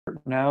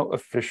now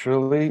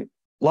officially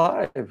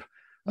live.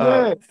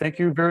 Yay. Thank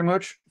you very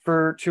much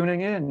for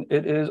tuning in.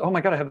 It is, oh my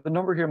God, I have the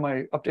number here,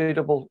 my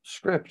updatable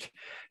script.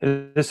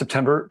 It is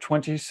September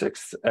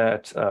 26th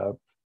at, it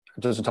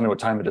doesn't tell me what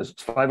time it is.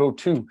 It's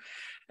 5:02.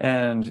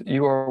 And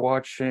you are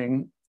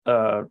watching,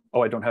 I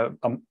don't have,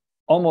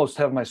 almost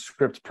have my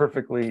script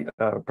perfectly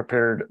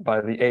prepared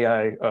by the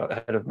AI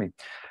ahead of me.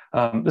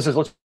 This is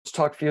Let's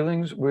Talk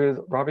Feelings with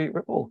Robbie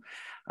Ripple.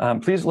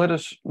 Please let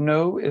us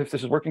know if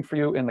this is working for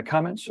you in the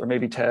comments, or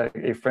maybe tag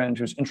a friend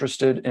who's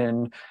interested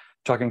in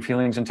talking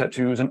feelings and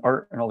tattoos and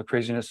art and all the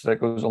craziness that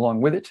goes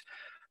along with it,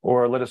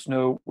 or let us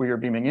know where you're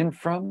beaming in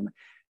from,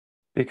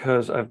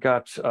 because I've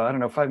got,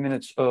 5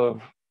 minutes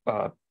of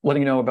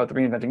letting you know about the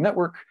Reinventing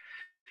Network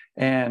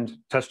and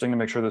testing to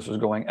make sure this is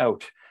going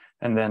out.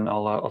 And then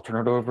I'll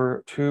turn it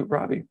over to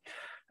Robbie.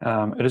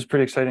 It is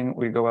pretty exciting.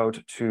 We go out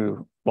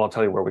to, well, I'll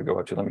tell you where we go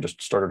out to. Let me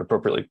just start it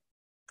appropriately.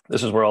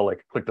 This is where I'll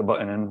click the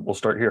button and we'll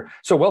start here.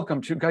 So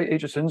welcome to Guy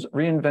Aitchison's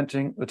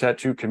Reinventing the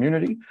Tattoo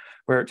community,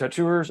 where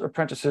tattooers,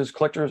 apprentices,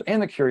 collectors,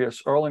 and the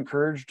curious are all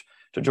encouraged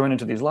to join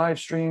into these live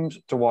streams,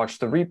 to watch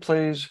the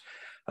replays,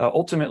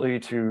 ultimately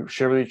to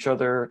share with each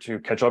other, to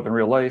catch up in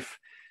real life,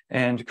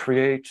 and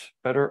create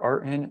better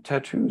art and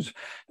tattoos.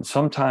 And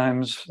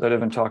sometimes that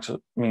even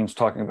means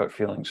talking about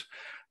feelings.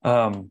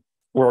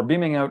 We're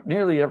beaming out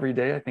nearly every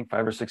day, I think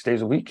 5 or 6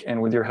 days a week,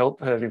 and with your help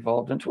have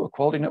evolved into a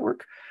quality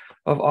network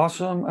of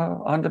awesome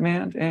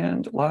on-demand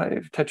and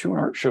live tattoo and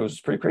art shows.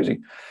 It's pretty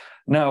crazy.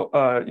 Now,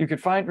 you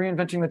could find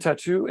Reinventing the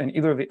Tattoo in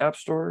either of the app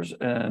stores,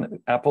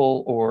 in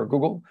Apple or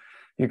Google.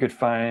 You could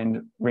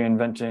find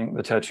Reinventing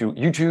the Tattoo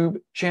YouTube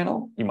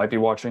channel. You might be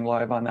watching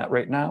live on that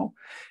right now.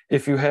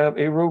 If you have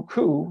a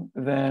Roku,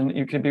 then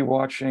you could be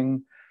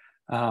watching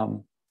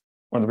one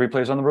of the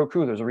replays on the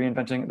Roku. There's a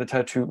Reinventing the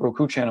Tattoo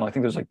Roku channel. I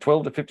think there's like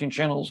 12 to 15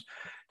 channels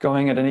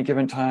going at any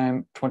given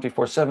time,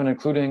 24/7,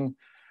 including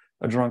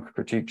a drunk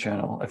critique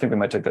channel. I think we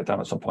might take that down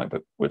at some point,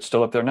 but it's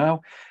still up there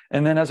now.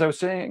 And then as I was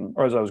saying,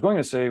 or as I was going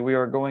to say, we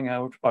are going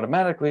out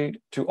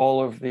automatically to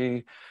all of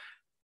the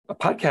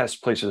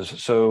podcast places.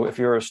 So if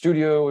you're a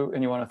studio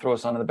and you want to throw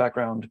us on in the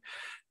background,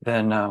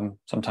 then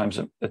sometimes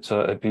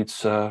it beats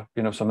some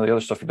of the other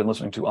stuff you've been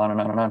listening to on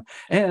and on and on.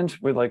 And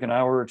with like an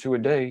hour or two a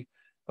day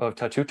of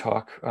tattoo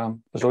talk,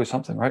 there's always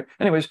something, right?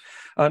 Anyways,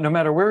 no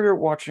matter where you're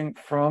watching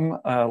from,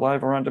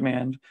 live or on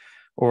demand,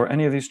 or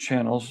any of these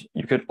channels,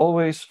 you could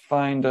always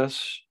find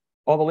us,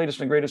 all the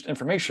latest and greatest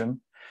information,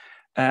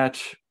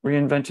 at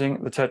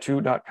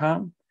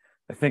reinventingthetattoo.com.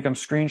 I think I'm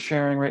screen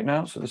sharing right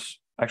now, so this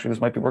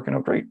might be working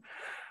out great.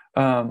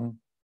 So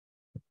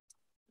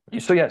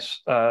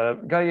yes,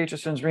 Guy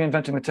Aitchison's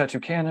Reinventing the Tattoo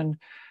canon,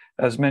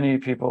 as many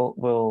people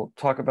will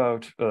talk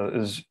about,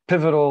 is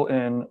pivotal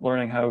in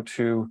learning how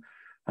to,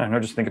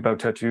 just think about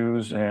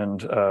tattoos,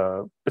 and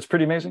it's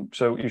pretty amazing.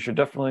 So you should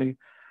definitely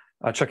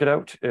check it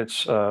out.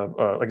 It's,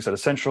 like I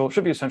said,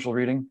 should be essential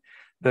reading.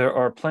 There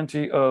are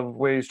plenty of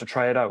ways to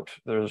try it out.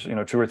 There's,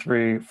 2 or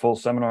 3 full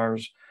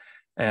seminars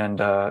and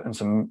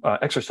some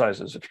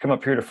exercises. If you come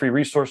up here to free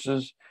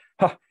resources,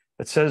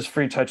 it says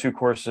free tattoo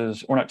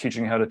courses. We're not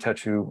teaching how to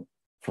tattoo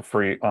for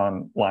free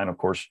online, of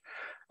course.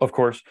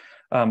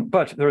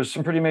 But there's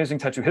some pretty amazing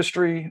tattoo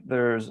history.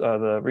 There's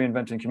the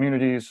Reinventing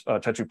Communities,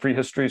 tattoo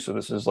prehistory. So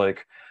this is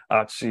like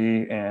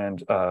Otzi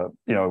and,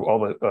 all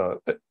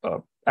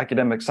the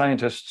academic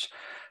scientists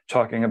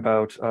talking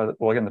about,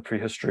 again, the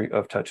prehistory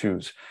of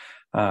tattoos.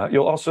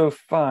 You'll also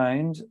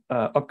find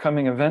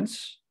upcoming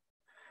events.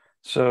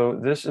 So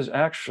this is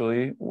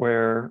actually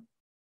where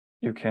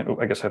you can,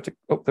 I guess I have to,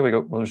 there we go.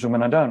 We'll zoom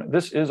in on down.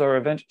 This is our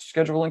event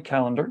scheduling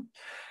calendar.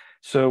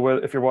 So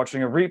if you're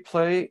watching a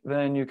replay,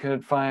 then you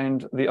can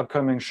find the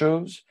upcoming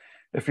shows.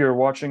 If you're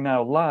watching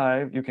now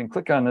live, you can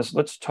click on this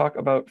Let's Talk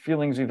About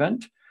Feelings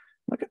event.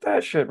 Look at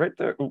that shit right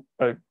there. Ooh,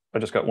 I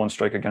just got one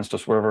strike against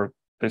us wherever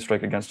they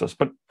strike against us,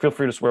 but feel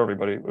free to swear,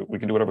 everybody. We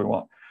can do whatever we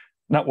want.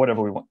 Not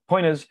whatever we want.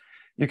 Point is,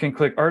 you can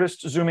click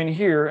artist zoom in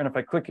here, and if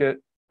I click it,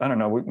 I don't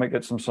know, we might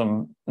get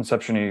some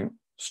Inception-y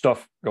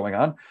stuff going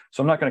on.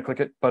 So I'm not going to click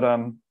it, but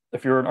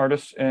if you're an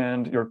artist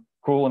and you're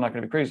cool and not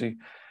going to be crazy,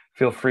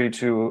 feel free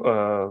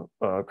to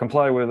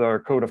comply with our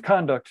code of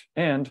conduct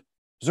and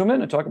zoom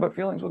in and talk about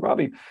feelings with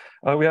Robbie.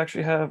 We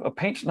actually have a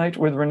paint night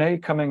with Renee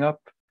coming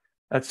up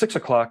at 6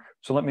 o'clock.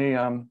 So let me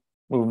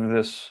move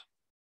this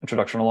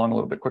introduction along a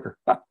little bit quicker.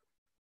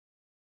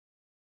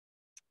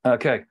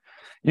 Okay,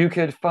 you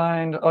could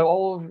find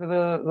all of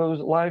those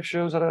live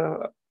shows that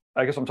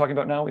I guess I'm talking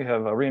about now. We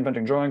have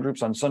Reinventing Drawing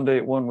Groups on Sunday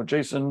at 1 with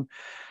Jason.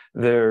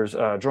 There's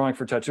Drawing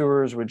for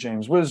Tattooers with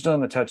James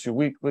Wisdom, the Tattoo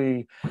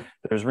Weekly.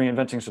 There's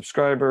Reinventing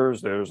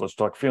Subscribers. There's Let's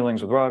Talk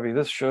Feelings with Robbie.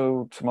 This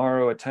show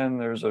tomorrow at 10.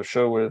 There's a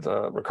show with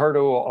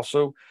Ricardo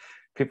also.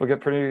 People get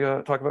pretty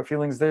talk about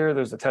feelings there.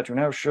 There's the Tattoo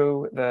Now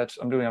show that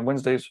I'm doing on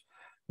Wednesdays,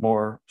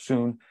 more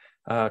soon.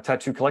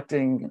 Tattoo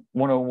Collecting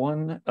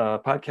 101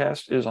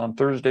 podcast is on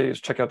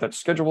Thursdays. Check out that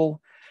schedule.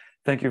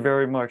 Thank you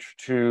very much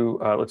to,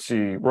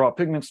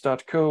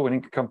 rawpigments.co, an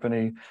ink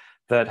company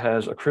that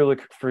has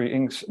acrylic-free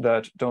inks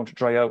that don't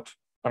dry out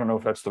I don't know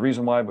if that's the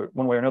reason why, but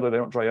one way or another, they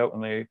don't dry out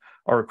and they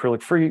are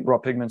acrylic free.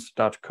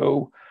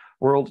 Rawpigments.co.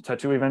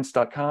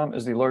 WorldTattooEvents.com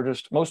is the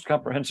largest, most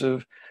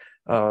comprehensive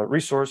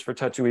resource for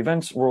tattoo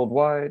events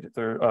worldwide.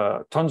 There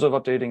are tons of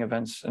updating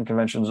events and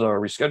conventions are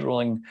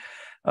rescheduling.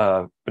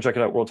 But check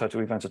it out, World Tattoo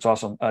Events. It's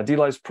awesome.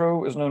 D-Lyze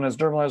Pro is known as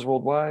Dermalyze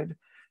Worldwide.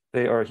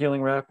 They are a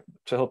healing wrap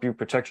to help you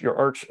protect your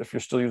art. If you're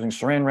still using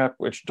Saran wrap,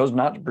 which does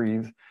not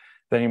breathe,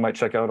 then you might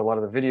check out a lot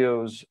of the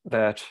videos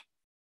that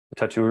the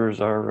tattooers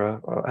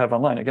have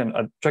online. Again,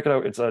 check it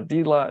out. It's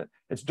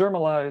it's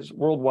Dermalyze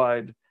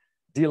Worldwide,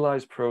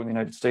 D-Lyze Pro in the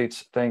United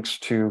States, thanks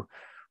to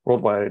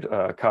worldwide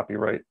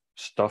copyright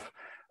stuff.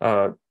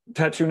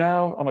 Tattoo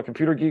Now, I'm a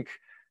computer geek.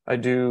 I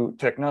do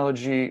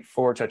technology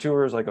for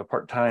tattooers, like a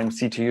part-time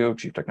CTO,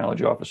 Chief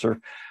Technology Officer,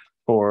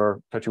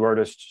 for tattoo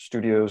artists,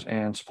 studios,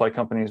 and supply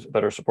companies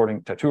that are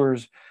supporting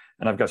tattooers.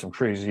 And I've got some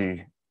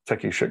crazy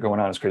techie shit going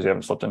on. It's crazy. I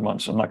haven't slept in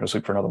months. I'm not going to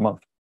sleep for another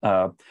month.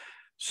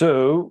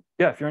 So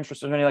yeah, if you're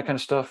interested in any of that kind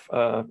of stuff,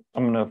 I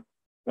don't know,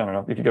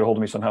 you can get a hold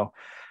of me somehow,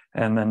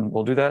 and then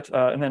we'll do that.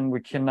 And then we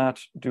cannot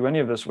do any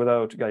of this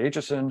without Guy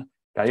Aitchison,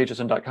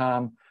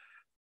 GuyAitchison.com,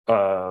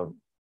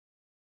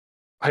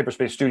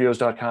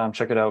 hyperspacestudios.com.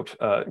 Check it out.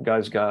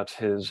 Guy's got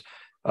his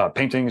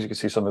paintings. You can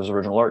see some of his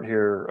original art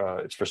here.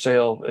 It's for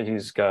sale.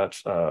 He's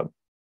got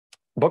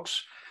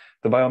books,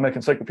 the Biomech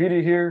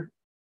Encyclopedia here.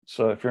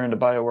 So if you're into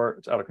bio art,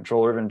 it's out of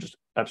control, or even just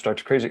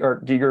abstract crazy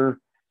art. Giger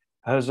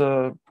has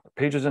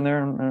pages in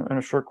there and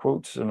a short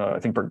quotes, and I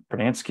think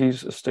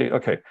Bernansky's estate.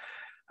 Okay.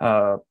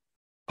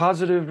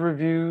 Positive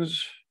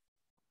reviews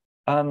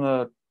on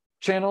the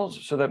channels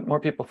so that more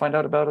people find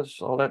out about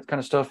us, all that kind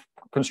of stuff.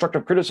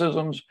 Constructive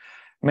criticisms,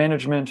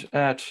 management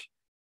at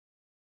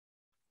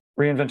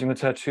Reinventing the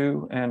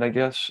Tattoo, and I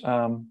guess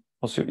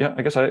we'll see. Yeah,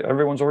 I guess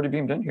everyone's already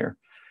beamed in here.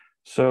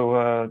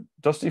 So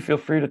Dusty, feel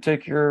free to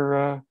take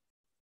your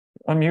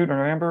unmute,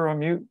 or Amber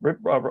unmute,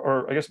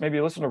 or I guess maybe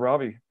listen to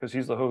Robbie because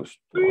he's the host.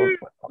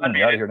 I'm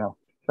out of here now.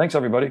 Thanks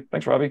everybody.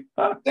 Thanks Robbie.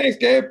 Thanks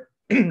Gabe.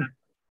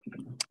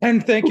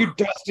 And thank you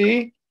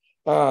Dusty.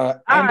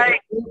 Hi.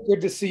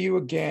 Good to see you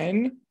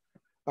again.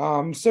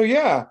 So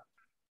yeah,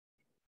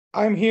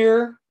 I'm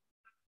here.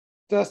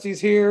 Dusty's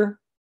here.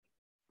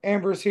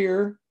 Amber's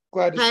here.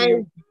 Glad to see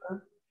you.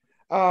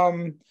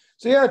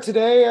 So yeah,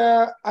 today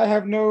I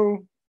have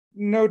no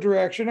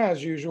direction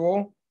as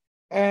usual,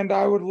 and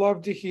I would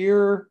love to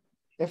hear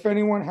if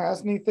anyone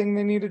has anything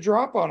they need to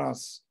drop on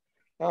us.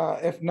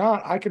 If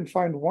not, I can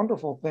find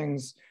wonderful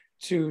things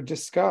to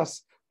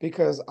discuss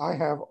because I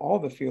have all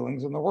the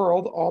feelings in the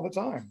world all the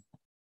time.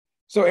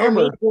 So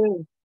Amber,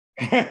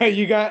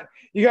 you got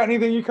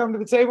anything you come to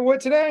the table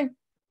with today?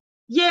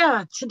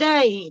 Yeah,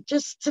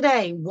 just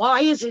today.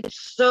 Why is it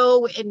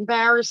so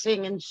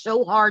embarrassing and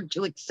so hard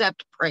to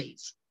accept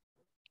praise?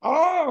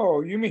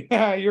 Oh, you mean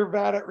you're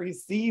bad at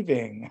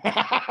receiving?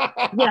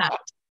 Yeah.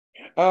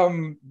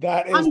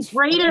 That is. I'm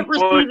great at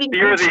receiving.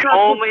 You're the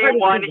only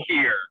one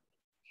here.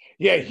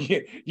 Yeah,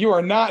 you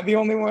are not the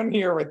only one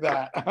here with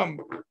that. But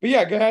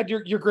yeah, go ahead.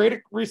 You're great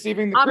at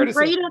receiving the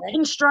criticism. I'm great at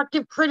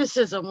constructive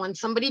criticism. When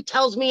somebody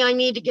tells me I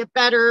need to get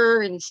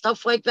better and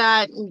stuff like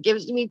that and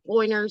gives me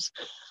pointers,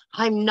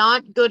 I'm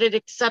not good at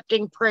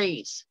accepting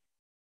praise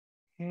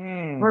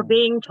or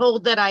being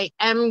told that I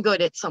am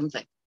good at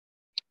something.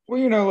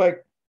 Well,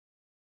 like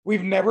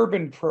we've never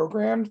been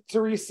programmed to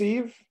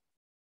receive,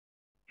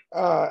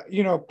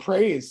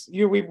 praise.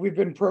 We've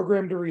been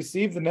programmed to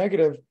receive the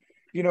negative.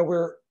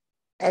 We're,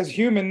 as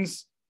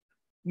humans,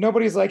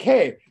 nobody's like,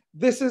 hey,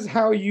 this is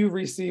how you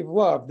receive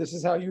love. This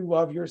is how you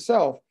love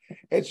yourself.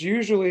 It's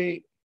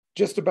usually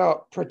just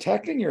about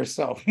protecting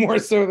yourself more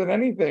so than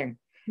anything.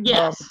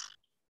 Yes.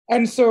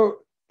 And so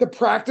the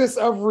practice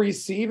of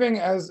receiving,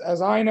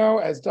 as I know,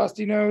 as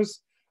Dusty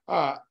knows,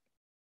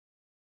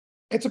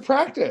 it's a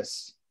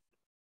practice.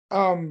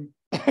 You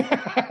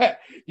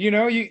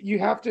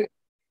have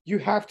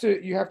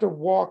to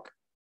walk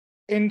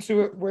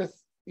into it with,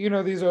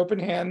 these open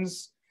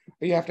hands.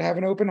 You have to have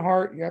an open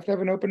heart. You have to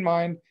have an open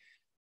mind,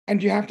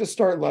 and you have to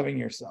start loving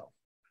yourself.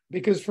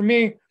 Because for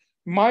me,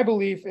 my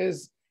belief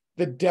is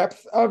the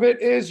depth of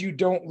it is you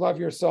don't love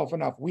yourself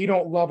enough. We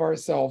don't love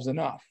ourselves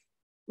enough.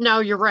 No,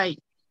 you're right.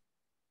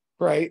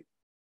 Right.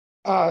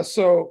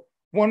 So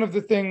one of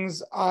the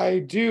things I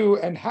do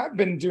and have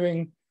been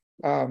doing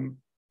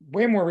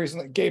way more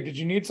recently. Gabe, did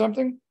you need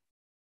something?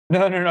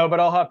 No, but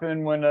I'll hop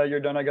in when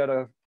you're done. I got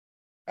to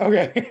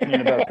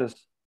opinion about this.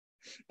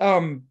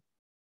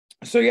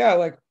 So yeah,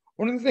 like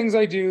one of the things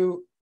I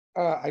do,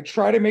 I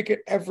try to make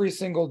it every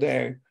single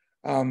day.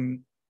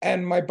 And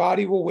my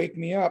body will wake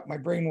me up. My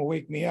brain will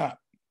wake me up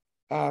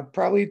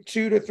probably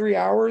 2 to 3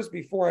 hours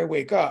before I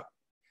wake up.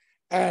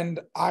 And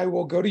I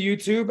will go to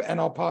YouTube and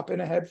I'll pop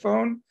in a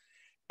headphone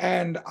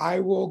and I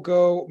will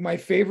go. My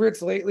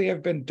favorites lately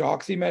have been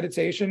Dauchsy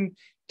meditation,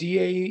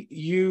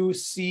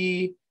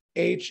 Dauchsy.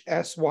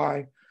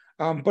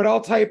 But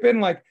I'll type in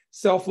like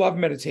self-love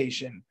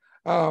meditation,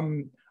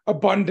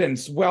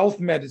 abundance, wealth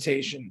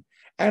meditation.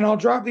 And I'll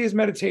drop these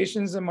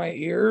meditations in my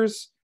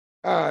ears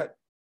while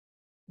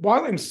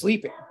I'm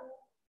sleeping.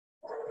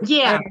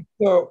 Yeah. And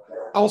so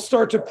I'll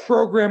start to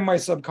program my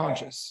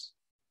subconscious.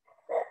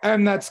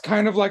 And that's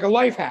kind of like a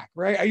life hack,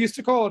 right? I used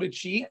to call it a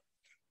cheat,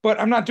 but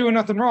I'm not doing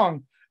nothing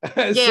wrong.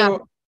 Yeah.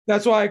 So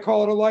that's why I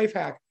call it a life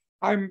hack.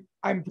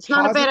 It's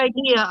not a bad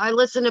idea. I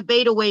listen to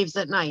beta waves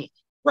at night.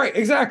 Right,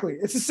 exactly.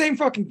 It's the same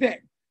fucking thing.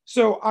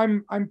 So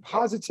I'm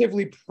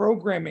positively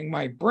programming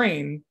my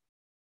brain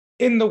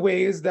in the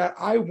ways that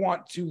I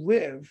want to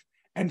live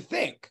and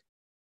think.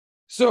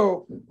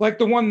 So like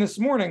the one this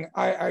morning,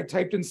 I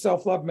typed in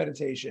self-love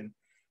meditation,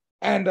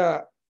 and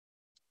there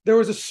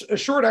was a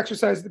short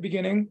exercise at the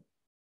beginning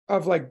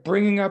of like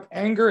bringing up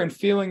anger and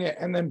feeling it,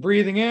 and then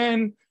breathing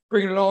in,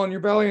 bringing it all in your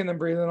belly, and then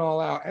breathing it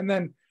all out. And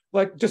then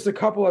like just a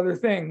couple other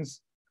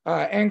things,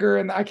 anger.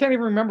 And I can't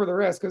even remember the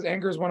rest because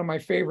anger is one of my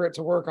favorite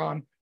to work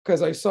on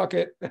because I suck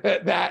at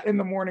that in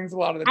the mornings a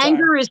lot of the time.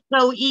 Anger is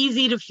so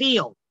easy to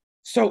feel.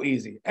 So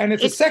easy. And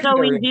it's a so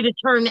secondary. easy to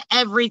turn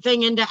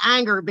everything into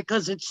anger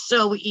because it's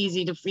so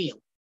easy to feel.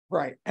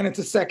 Right. And it's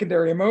a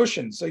secondary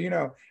emotion. So,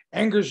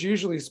 anger is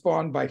usually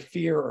spawned by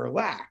fear or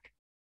lack.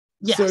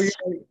 Yes. So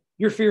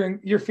you're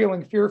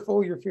feeling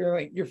fearful, you're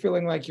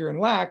feeling like you're in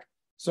lack.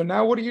 So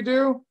now what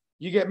do?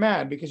 You get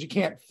mad because you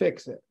can't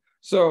fix it.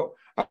 So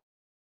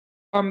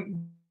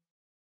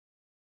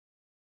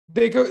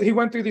he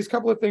went through these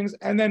couple of things,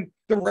 and then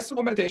the rest of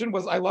the meditation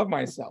was I love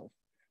myself.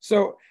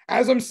 So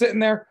as I'm sitting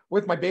there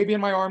with my baby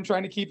in my arm,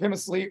 trying to keep him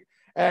asleep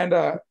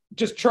and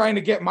just trying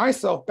to get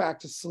myself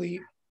back to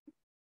sleep,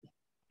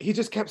 he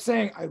just kept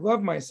saying, I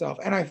love myself.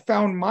 And I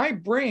found my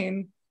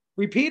brain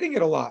repeating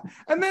it a lot.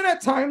 And then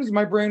at times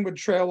my brain would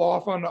trail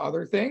off on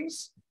other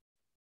things.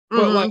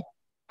 But like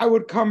I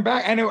would come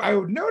back and I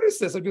would notice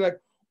this. I'd be like,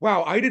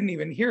 wow, I didn't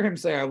even hear him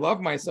say I love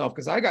myself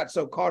because I got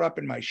so caught up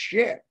in my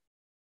shit.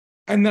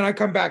 And then I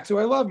come back to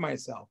I love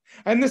myself.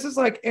 And this is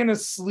like in a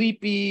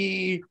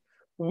sleepy,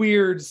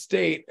 weird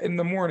state in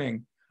the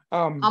morning.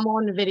 I'm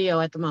on the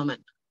video at the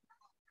moment.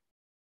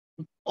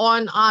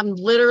 I'm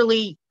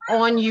literally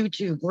on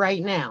YouTube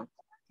right now.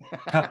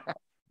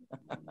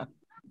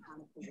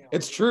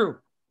 It's true.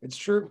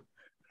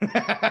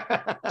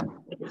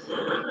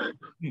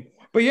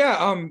 But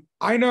yeah,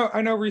 I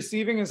know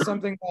receiving is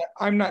something that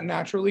I'm not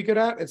naturally good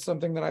at. It's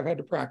something that I've had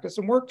to practice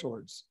and work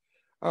towards.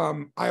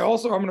 I'm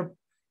going to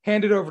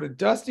hand it over to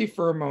Dusty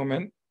for a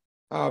moment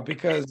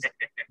because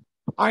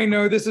I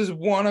know this is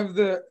one of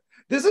the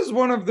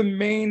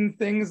main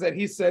things that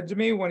he said to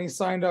me when he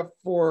signed up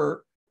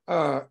for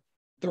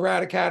the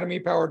Rad Academy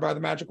powered by the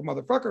Magical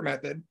Motherfucker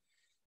Method.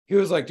 He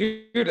was like,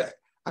 dude,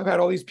 I've had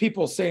all these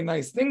people say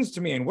nice things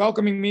to me and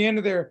welcoming me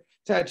into their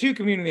tattoo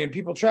community and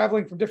people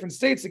traveling from different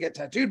states to get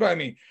tattooed by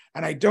me,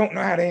 and I don't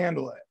know how to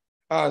handle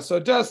it. So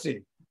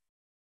Dusty.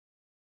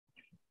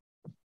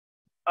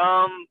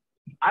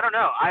 I don't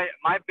know.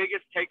 My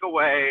biggest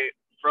takeaway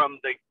from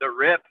the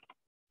rip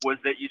was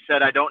that you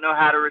said, I don't know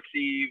how to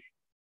receive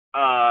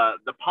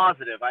the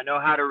positive. I know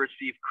how to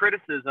receive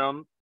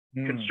criticism,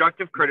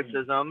 constructive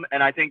criticism.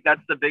 And I think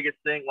that's the biggest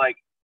thing. Like,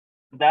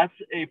 that's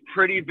a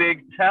pretty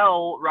big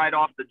tell right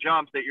off the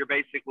jump that you're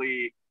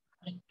basically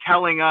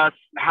telling us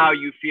how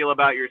you feel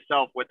about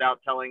yourself without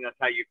telling us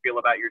how you feel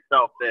about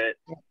yourself. That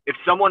if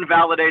someone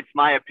validates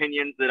my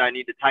opinions that I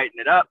need to tighten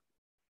it up,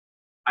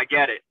 I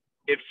get it.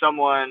 If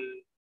someone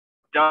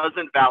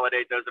doesn't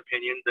validate those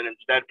opinions and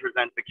instead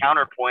presents a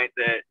counterpoint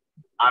that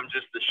I'm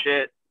just the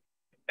shit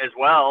as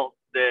well,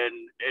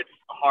 then it's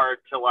hard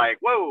to like,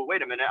 whoa,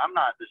 wait a minute, I'm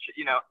not the shit.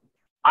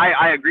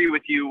 I agree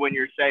with you when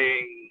you're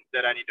saying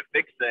that I need to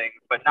fix things,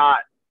 but not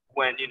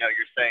when,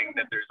 you're saying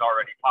that there's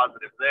already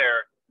positives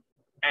there.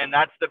 And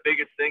that's the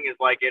biggest thing is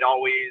like, it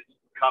always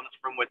comes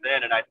from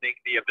within. And I think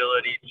the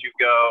ability to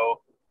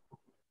go,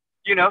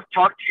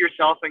 talk to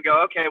yourself and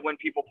go, okay, when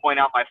people point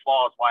out my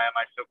flaws, why am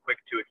I so quick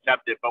to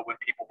accept it? But when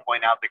people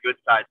point out the good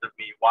sides of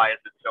me, why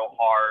is it so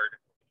hard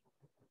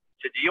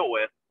to deal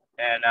with?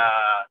 And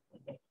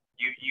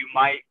you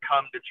might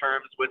come to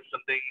terms with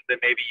some things that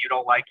maybe you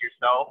don't like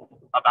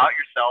about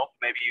yourself.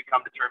 Maybe you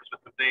come to terms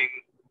with some things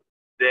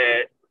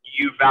that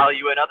you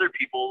value in other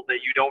people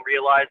that you don't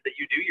realize that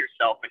you do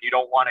yourself, and you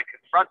don't want to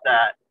confront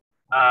that.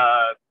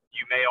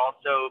 You may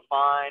also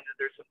find that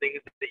there's some things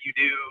that you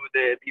do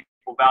that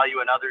people value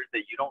in others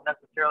that you don't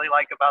necessarily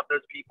like about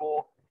those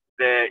people,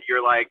 that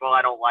you're like, well,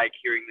 I don't like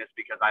hearing this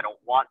because I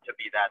don't want to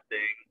be that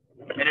thing.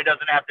 And it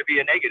doesn't have to be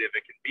a negative.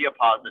 It can be a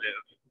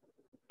positive.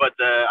 But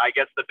I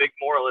guess the big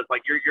moral is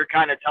like, you're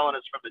kind of telling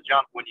us from the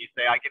jump when you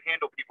say, I can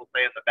handle people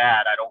saying the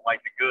bad, I don't like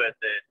the good,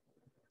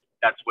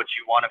 that's what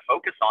you want to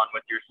focus on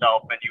with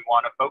yourself, and you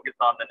want to focus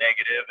on the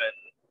negative. And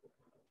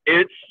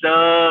it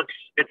sucks.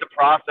 It's a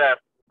process.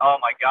 Oh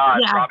my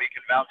God, yeah. Robbie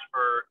can vouch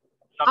for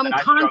something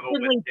I struggle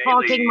with daily.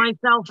 I'm constantly talking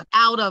myself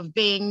out of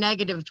being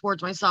negative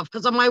towards myself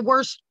because I'm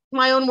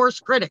my own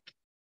worst critic.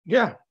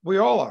 Yeah, we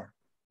all are.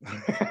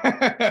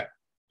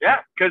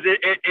 Yeah, because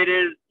it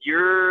is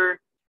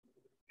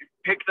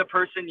pick the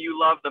person you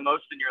love the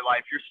most in your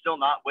life. You're still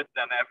not with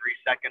them every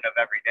second of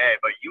every day,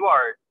 but you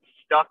are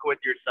stuck with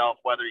yourself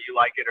whether you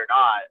like it or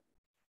not.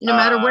 No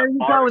matter where you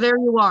go, there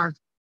you are.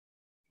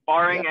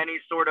 Barring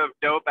any sort of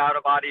dope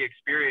out-of-body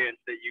experience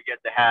that you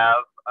get to have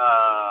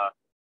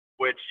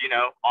which,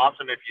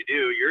 awesome if you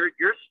do,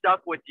 you're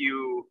stuck with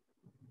you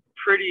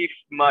pretty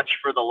much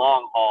for the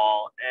long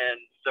haul. And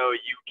so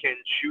you can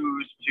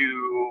choose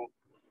to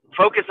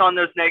focus on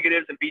those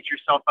negatives and beat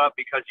yourself up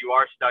because you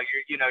are stuck.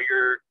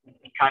 You're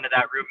kind of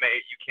that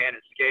roommate you can't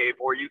escape,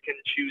 or you can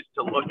choose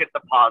to look at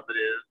the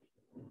positives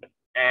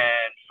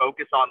and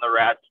focus on the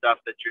rad stuff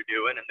that you're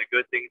doing and the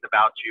good things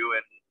about you.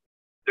 And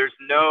there's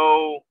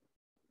no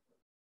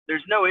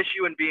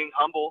issue in being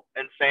humble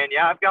and saying,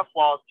 yeah, I've got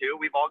flaws too.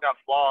 We've all got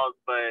flaws,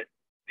 but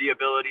the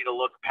ability to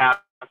look past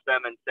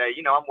them and say,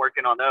 I'm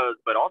working on those,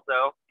 but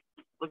also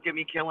look at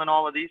me killing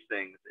all of these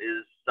things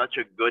is such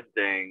a good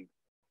thing.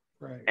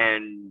 Right.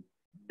 And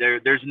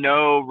there's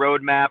no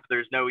roadmap.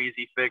 There's no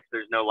easy fix.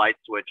 There's no light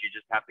switch. You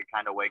just have to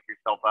kind of wake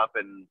yourself up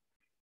and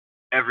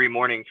every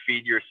morning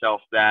feed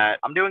yourself that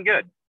I'm doing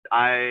good.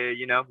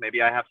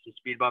 Maybe I have some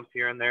speed bumps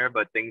here and there,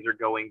 but things are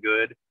going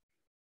good.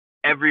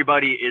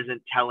 Everybody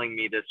isn't telling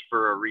me this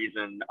for a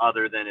reason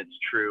other than it's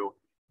true.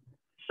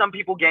 Some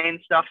people gain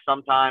stuff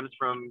sometimes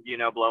from,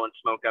 blowing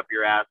smoke up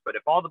your ass. But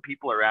if all the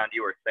people around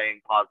you are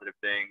saying positive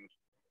things,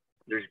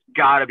 there's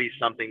got to be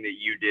something that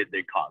you did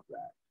that caused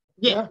that.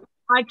 Yeah.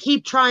 I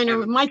keep trying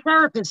to, my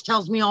therapist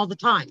tells me all the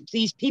time,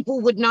 these people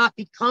would not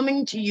be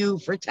coming to you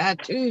for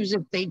tattoos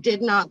if they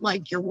did not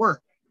like your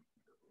work.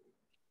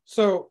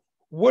 So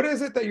what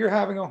is it that you're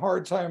having a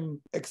hard time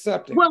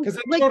accepting? Well, because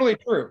it's totally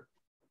true.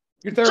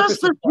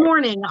 Just this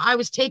morning, I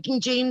was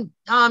taking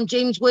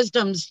James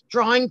Wisdom's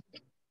drawing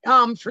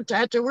for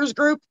tattooers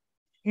group.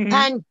 Mm-hmm.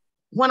 And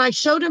when I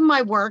showed him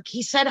my work,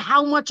 he said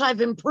how much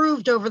I've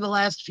improved over the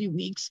last few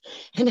weeks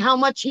and how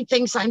much he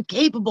thinks I'm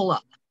capable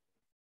of.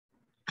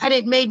 And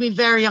it made me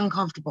very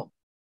uncomfortable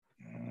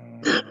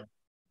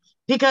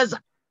because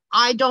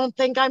I don't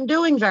think I'm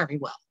doing very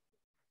well.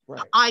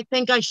 Right. I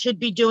think I should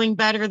be doing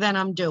better than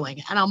I'm doing.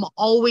 And I'm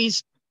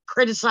always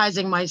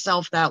criticizing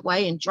myself that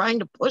way and trying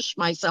to push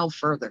myself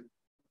further.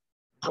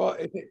 Well,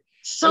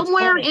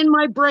 somewhere in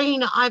my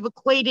brain, I've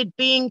equated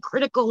being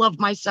critical of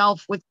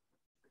myself with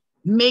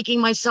making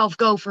myself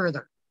go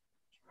further.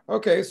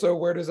 Okay, so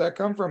where does that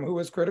come from? Who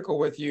was critical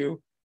with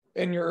you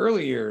in your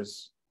early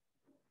years?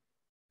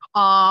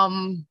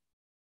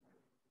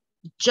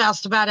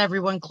 Just about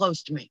everyone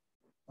close to me.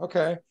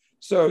 Okay,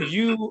 so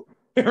you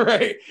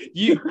right,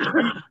 you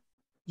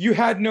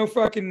had no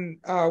fucking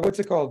what's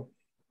it called?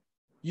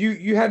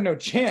 You had no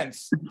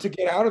chance to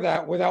get out of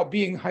that without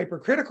being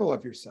hypercritical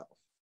of yourself.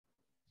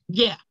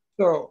 Yeah.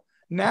 So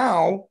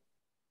now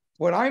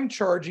what I'm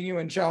charging you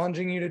and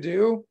challenging you to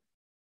do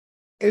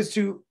is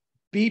to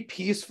be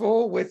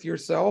peaceful with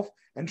yourself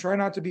and try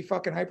not to be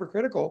fucking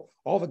hypercritical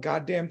all the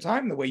goddamn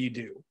time the way you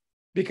do.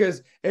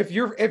 Because if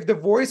the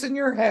voice in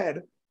your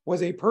head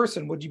was a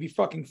person, would you be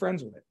fucking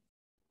friends with it?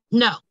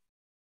 No.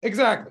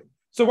 Exactly.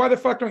 So why the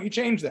fuck don't you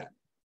change that?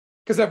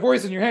 Because that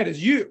voice in your head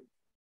is you.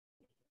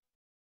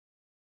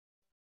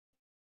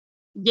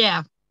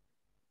 Yeah.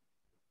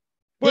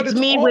 But it's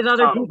me with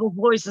other people's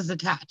voices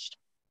attached.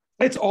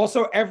 It's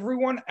also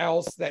everyone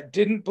else that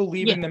didn't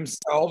believe in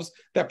themselves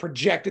that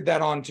projected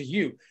that onto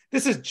you.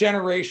 This is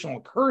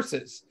generational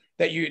curses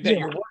that you're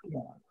working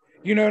on.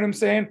 You know what I'm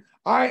saying?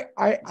 I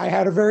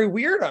had a very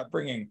weird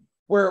upbringing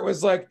where it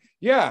was like,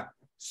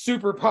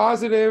 super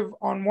positive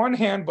on one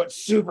hand, but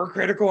super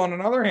critical on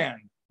another hand.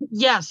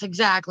 Yes,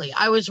 exactly.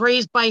 I was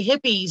raised by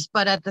hippies,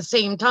 but at the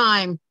same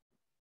time,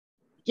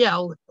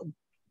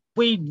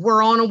 we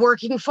were on a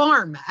working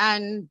farm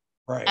and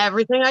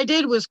everything I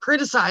did was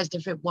criticized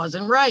if it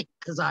wasn't right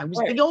because I was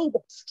the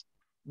oldest.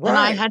 And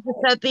I had to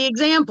set the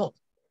example.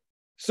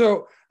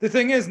 So the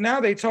thing is, now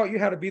they taught you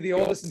how to be the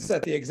oldest and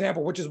set the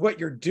example, which is what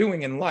you're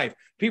doing in life.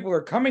 People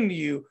are coming to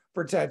you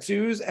for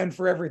tattoos and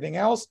for everything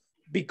else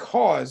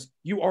because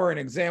you are an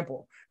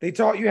example. They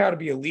taught you how to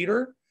be a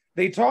leader.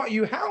 They taught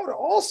you how to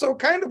also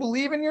kind of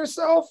believe in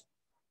yourself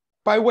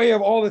by way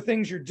of all the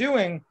things you're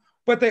doing,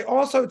 but they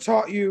also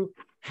taught you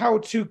how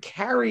to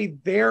carry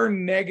their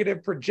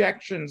negative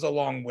projections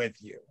along with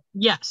you.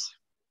 Yes.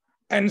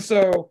 And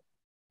so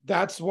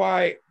that's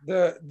why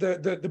the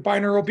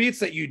binaural beats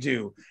that you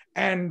do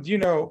and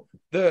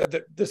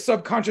the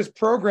subconscious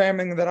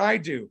programming that I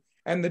do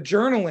and the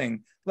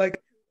journaling, like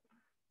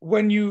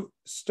when you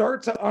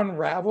start to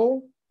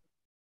unravel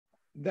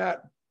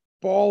that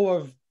ball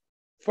of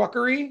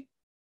fuckery,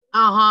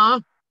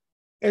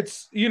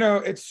 it's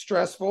it's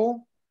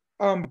stressful,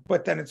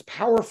 but then it's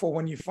powerful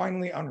when you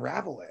finally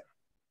unravel it.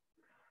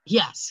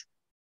 Yes.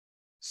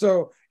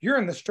 So you're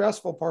in the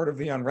stressful part of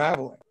the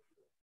unraveling.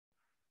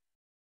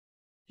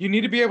 You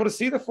need to be able to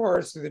see the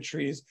forest through the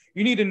trees.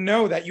 You need to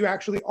know that you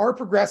actually are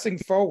progressing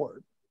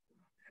forward.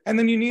 And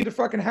then you need to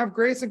fucking have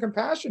grace and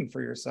compassion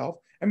for yourself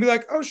and be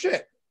like, oh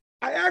shit,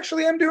 I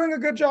actually am doing a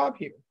good job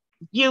here.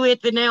 You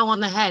hit the nail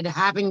on the head,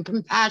 having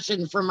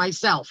compassion for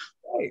myself.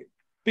 Right.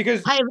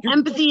 Because I have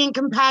empathy and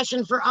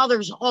compassion for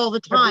others all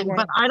the time,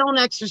 but I don't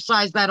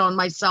exercise that on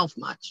myself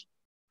much.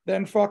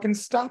 Then fucking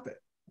stop it.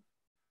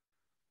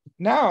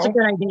 Now, that's a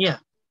good idea.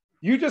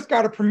 You just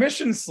got a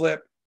permission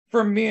slip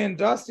from me and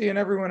Dusty and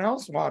everyone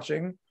else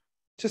watching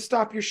to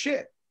stop your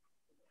shit.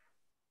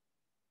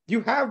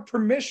 You have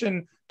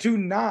permission to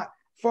not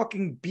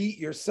fucking beat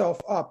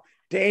yourself up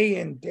day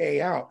in,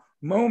 day out,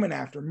 moment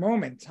after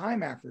moment,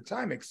 time after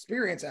time,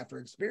 experience after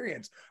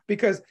experience.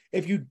 Because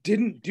if you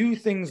didn't do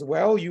things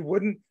well, you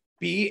wouldn't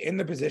be in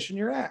the position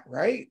you're at,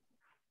 right?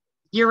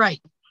 You're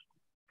right.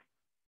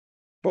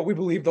 But we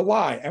believe the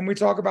lie. And we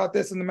talk about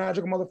this in the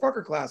Magical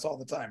Motherfucker class all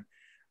the time.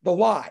 The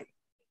lie.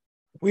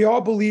 We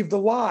all believe the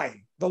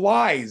lie, the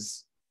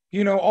lies,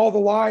 you know, all the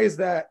lies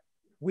that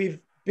we've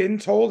been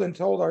told and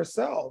told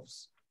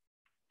ourselves.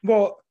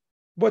 Well,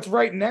 what's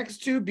right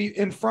next to, be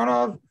in front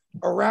of,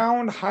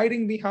 around,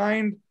 hiding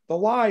behind the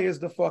lie is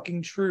the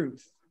fucking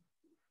truth.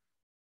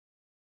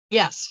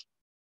 Yes.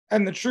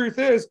 And the truth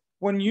is,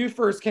 when you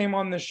first came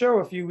on the show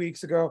a few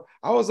weeks ago,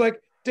 I was like,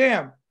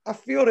 damn, I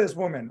feel this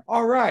woman.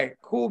 All right,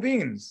 cool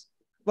beans.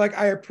 Like,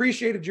 I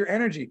appreciated your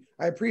energy.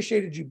 I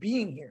appreciated you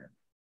being here.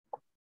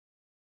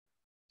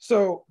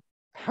 So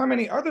how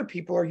many other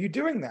people are you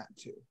doing that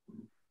to?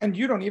 And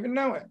you don't even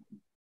know it.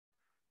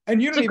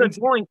 And you don't even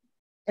point.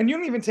 And you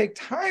don't even take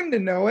time to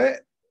know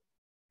it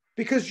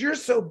because you're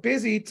so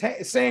busy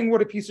saying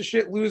what a piece of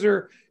shit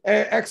loser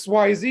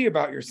XYZ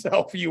about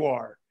yourself you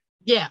are.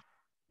 Yeah.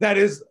 That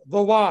is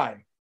the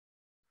lie.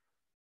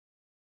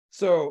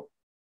 So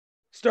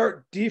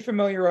start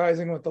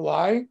defamiliarizing with the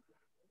lie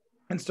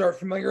and start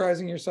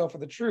familiarizing yourself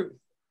with the truth.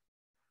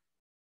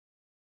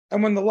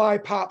 And when the lie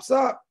pops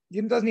up,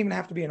 it doesn't even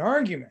have to be an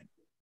argument.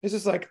 It's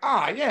just like,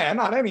 yeah,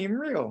 not even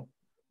real.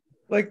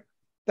 Like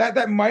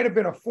that might have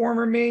been a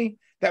former me.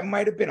 That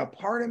might have been a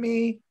part of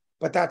me,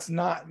 but that's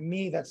not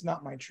me. That's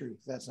not my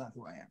truth. That's not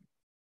who I am.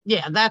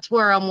 Yeah, that's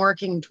where I'm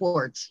working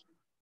towards.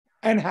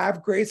 And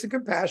have grace and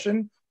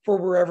compassion for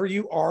wherever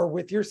you are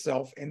with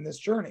yourself in this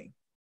journey.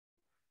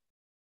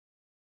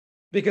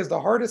 Because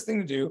the hardest thing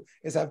to do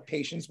is have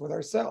patience with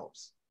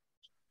ourselves.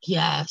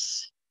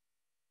 Yes.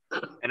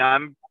 And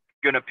I'm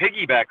going to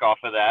piggyback off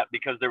of that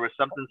because there was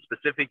something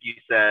specific you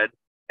said,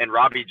 and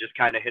Robbie just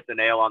kind of hit the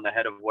nail on the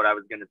head of what I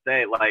was going to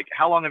say. Like,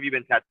 how long have you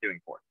been tattooing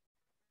for?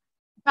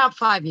 About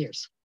 5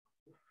 years.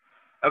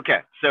 Okay.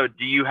 So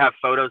do you have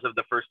photos of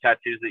the first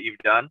tattoos that you've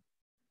done?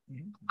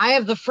 I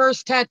have the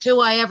first tattoo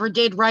I ever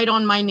did right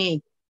on my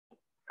knee.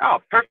 Oh,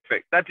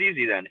 perfect. That's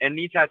easy then. And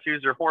knee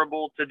tattoos are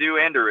horrible to do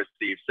and to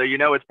receive. So you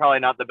know it's probably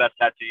not the best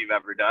tattoo you've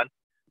ever done.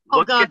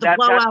 Oh God, the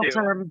blowout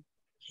term.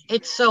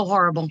 It's so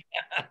horrible.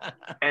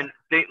 And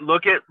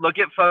look at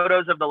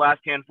photos of the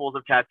last handfuls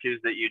of tattoos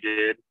that you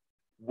did.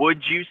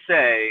 Would you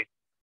say,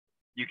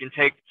 you can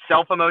take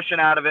self-emotion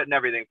out of it and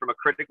everything from a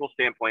critical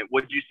standpoint,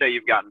 would you say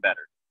you've gotten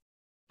better?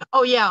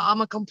 Oh yeah,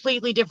 I'm a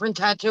completely different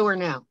tattooer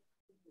now.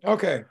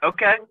 Okay.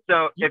 Okay.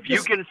 So if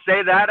you can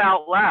say that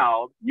out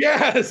loud,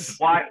 yes.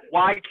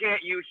 Why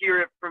can't you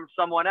hear it from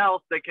someone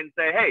else that can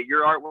say, hey,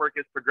 your artwork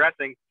is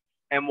progressing?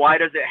 And why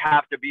does it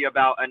have to be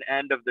about an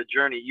end of the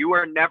journey? You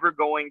are never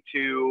going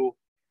to,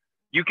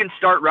 you can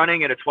start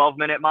running at a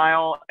 12-minute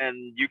mile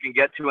and you can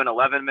get to an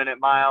 11-minute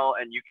mile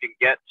and you can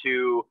get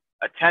to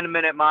a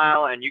 10-minute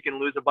mile and you can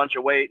lose a bunch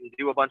of weight and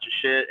do a bunch of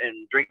shit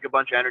and drink a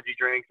bunch of energy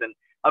drinks. And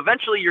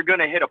eventually you're going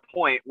to hit a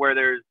point where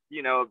there's,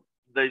 you know,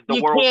 the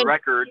world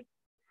record.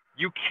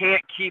 You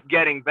can't keep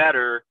getting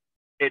better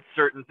at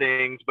certain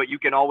things, but you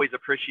can always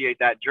appreciate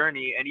that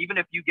journey. And even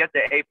if you get the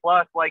A+,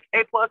 like A+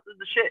 is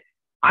the shit.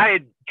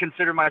 I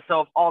consider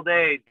myself all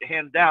day,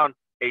 hands down,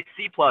 a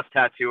C+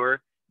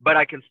 tattooer, but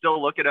I can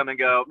still look at them and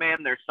go,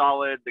 man, they're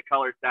solid. The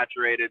color's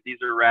saturated.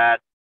 These are rad.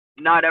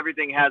 Not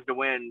everything has to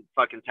win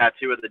fucking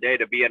tattoo of the day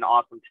to be an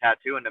awesome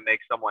tattoo and to make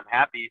someone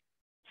happy.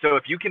 So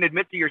if you can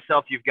admit to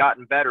yourself you've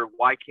gotten better,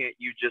 why can't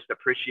you just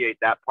appreciate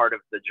that part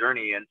of the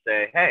journey and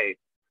say, hey,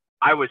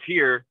 I was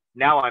here.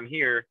 Now I'm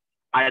here.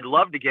 I'd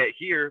love to get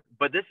here,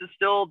 but this is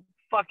still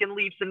fucking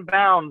leaps and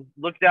bounds.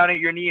 Look down at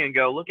your knee and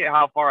go, look at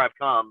how far I've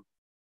come,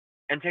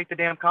 and take the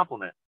damn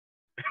compliment.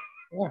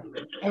 Yeah.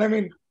 And I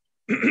mean,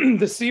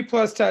 the C+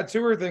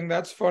 tattooer thing,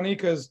 that's funny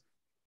because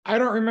I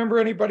don't remember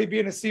anybody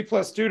being a C+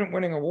 student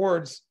winning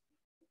awards,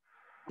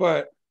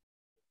 but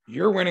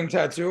you're winning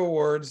tattoo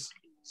awards.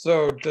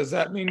 So does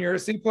that mean you're a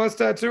C+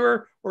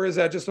 tattooer, or is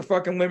that just a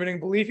fucking limiting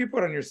belief you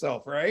put on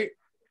yourself, right?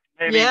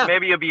 Maybe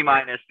a B-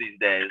 these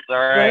days. All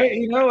right.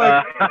 You know,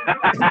 like,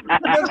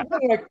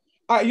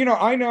 I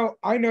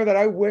know that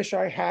I wish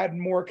I had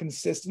more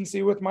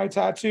consistency with my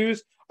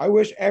tattoos. I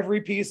wish every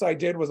piece I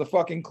did was a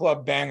fucking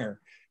club banger.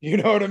 You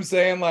know what I'm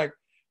saying? Like,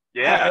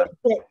 yeah.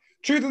 But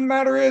truth of the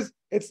matter is,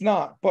 it's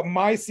not. But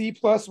my C+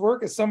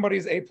 work is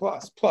somebody's A+,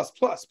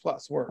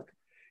 plus work.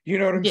 You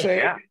know what I'm saying?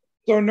 Yeah.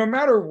 So no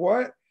matter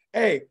what,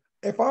 hey,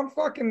 if I'm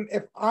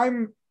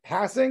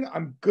passing,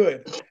 I'm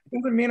good. It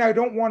doesn't mean I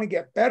don't want to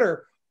get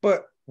better.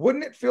 But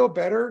wouldn't it feel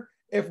better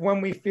if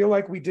when we feel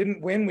like we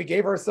didn't win, we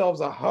gave ourselves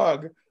a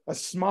hug, a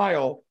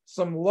smile,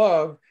 some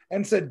love,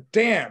 and said,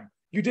 damn,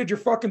 you did your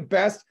fucking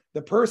best.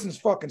 The person's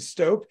fucking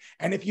stoked.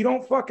 And if you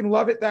don't fucking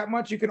love it that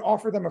much, you can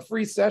offer them a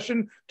free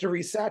session to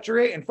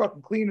resaturate and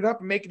fucking clean it up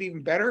and make it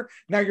even better.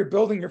 Now you're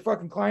building your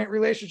fucking client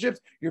relationships.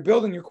 You're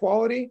building your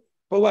quality.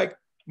 But like,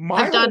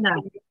 I've done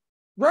that.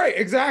 Right,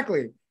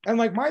 exactly. And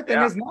like my thing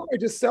is now I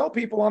just sell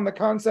people on the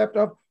concept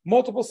of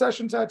multiple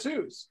session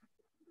tattoos.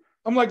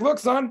 I'm like, look,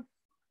 son,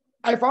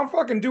 if I'm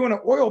fucking doing an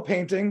oil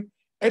painting,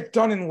 it's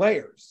done in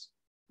layers.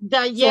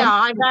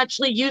 I've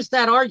actually used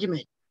that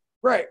argument.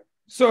 Right.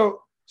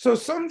 So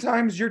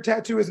sometimes your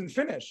tattoo isn't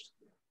finished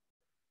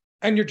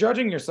and you're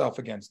judging yourself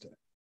against it.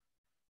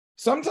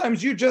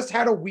 Sometimes you just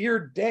had a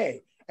weird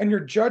day and you're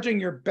judging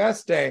your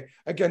best day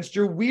against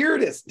your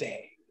weirdest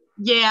day.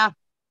 Yeah.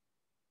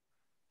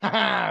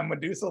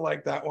 Medusa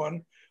liked that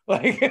one.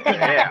 Like,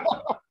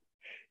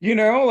 you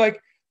know,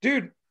 like,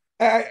 dude,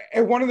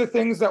 one of the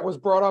things that was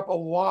brought up a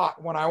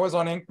lot when I was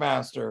on Ink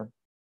Master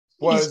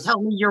was... Please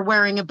tell me you're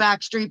wearing a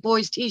Backstreet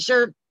Boys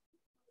t-shirt.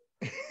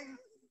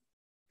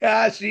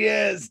 Yeah, she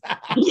is.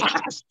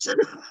 Yes.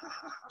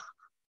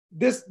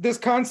 This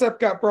concept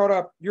got brought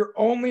up. You're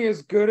only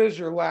as good as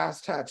your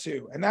last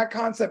tattoo. And that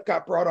concept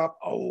got brought up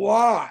a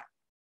lot.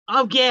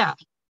 Oh, yeah.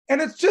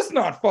 And it's just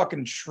not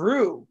fucking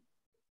true.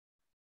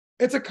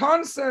 It's a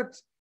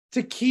concept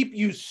to keep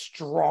you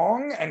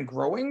strong and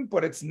growing,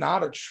 but it's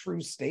not a true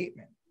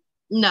statement.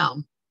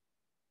 No.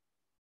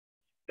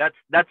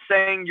 That's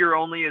saying you're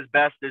only as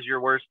best as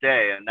your worst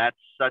day. And that's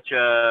such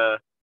a...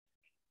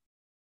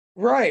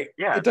 Right.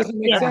 Yeah. It doesn't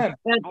make sense.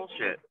 That's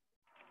bullshit.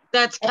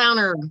 That's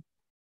counter.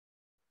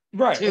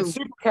 Right. It's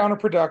super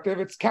counterproductive.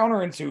 It's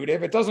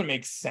counterintuitive. It doesn't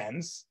make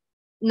sense.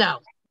 No.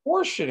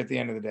 Horse shit at the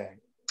end of the day.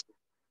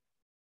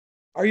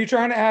 Are you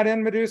trying to add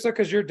in, Medusa?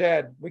 Because you're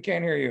dead. We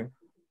can't hear you.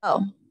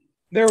 Oh.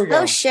 There we go.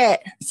 Oh,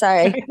 shit.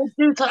 Sorry.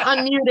 Medusa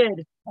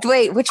unmuted.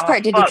 Wait, which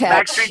part did you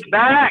catch? Backstreet's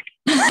back.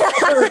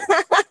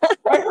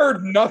 I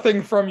heard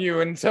nothing from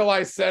you until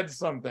I said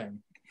something.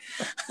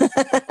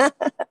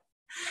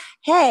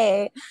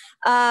 Hey,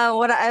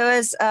 what I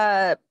was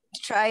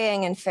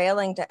trying and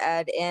failing to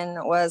add in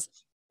was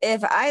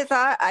if I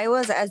thought I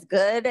was as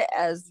good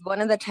as one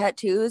of the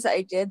tattoos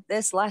I did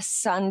this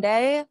last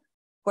Sunday,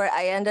 where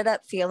I ended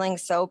up feeling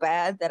so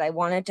bad that I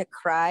wanted to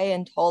cry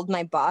and told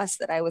my boss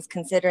that I was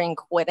considering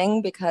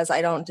quitting because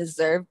I don't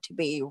deserve to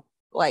be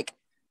like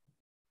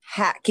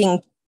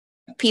hacking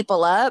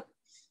people up,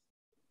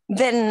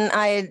 then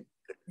I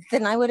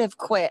would have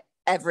quit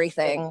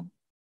everything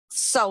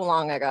so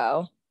long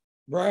ago.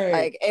 Right.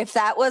 Like if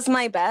that was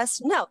my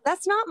best, no,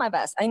 that's not my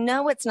best. I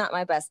know it's not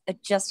my best. I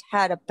just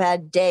had a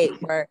bad day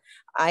where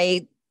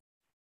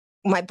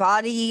my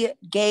body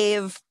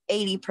gave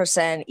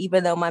 80%,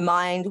 even though my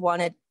mind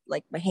wanted,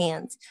 like my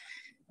hands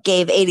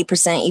gave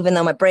 80%, even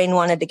though my brain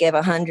wanted to give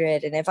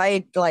 100. And if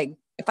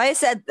I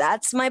said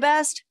that's my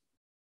best,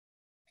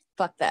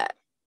 fuck that.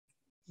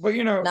 But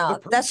you know, no,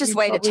 that's just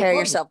way to tear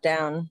yourself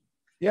down.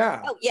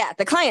 Yeah. Oh, yeah.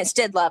 The clients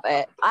did love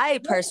it.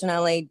 I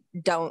personally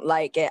don't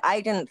like it.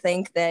 I didn't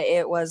think that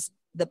it was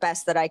the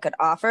best that I could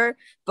offer,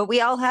 but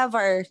we all have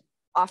our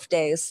off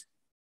days.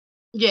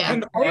 Yeah.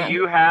 Do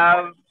you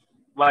have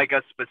like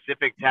a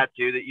specific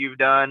tattoo that you've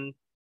done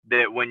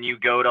that when you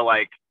go to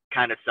like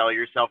kind of sell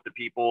yourself to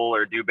people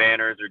or do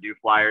banners or do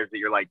flyers that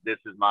you're like, I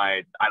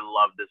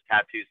love this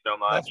tattoo so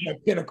much? That's my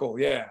pinnacle.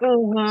 Yeah.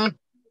 Mm-hmm.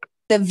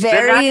 The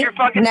very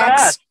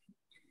next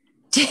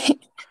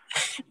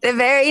the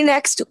very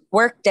next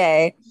work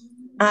day,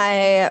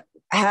 I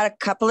had a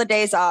couple of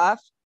days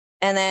off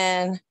and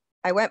then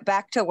I went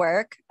back to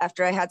work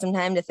after I had some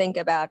time to think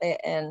about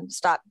it and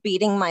stop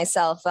beating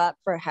myself up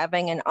for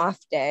having an off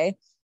day.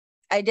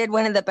 I did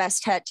one of the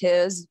best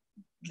tattoos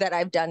that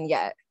I've done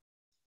yet.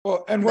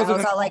 Well, and I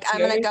was all like, I'm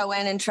going to go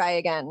in and try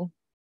again.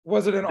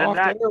 Was it an off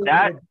day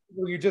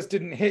or you just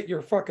didn't hit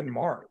your fucking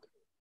mark?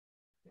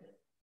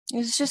 It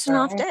was just an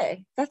off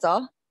day. That's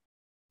all.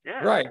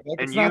 Yeah. Right.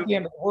 Like, it's not the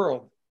end of the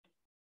world.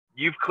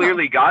 You've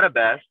clearly got a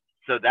best,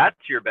 so that's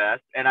your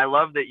best. And I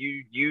love that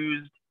you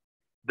used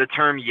the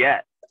term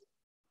yet.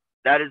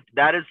 That is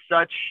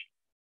such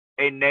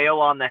a nail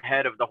on the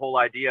head of the whole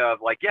idea of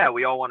like, yeah,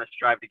 we all want to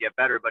strive to get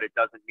better, but it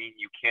doesn't mean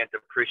you can't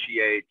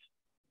appreciate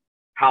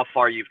how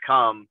far you've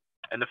come.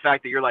 And the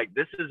fact that you're like,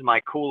 this is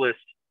my coolest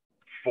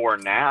for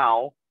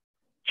now.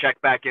 Check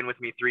back in with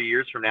me 3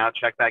 years from now.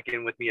 Check back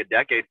in with me a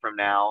decade from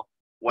now.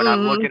 When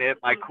I'm looking at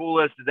my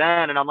coolest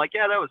then, and I'm like,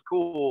 yeah, that was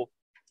cool.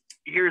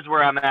 Here's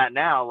where I'm at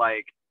now.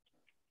 Like,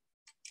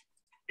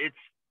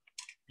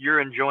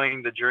 you're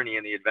enjoying the journey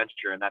and the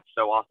adventure, and that's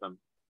so awesome.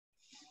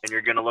 And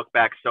you're going to look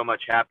back so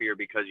much happier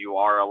because you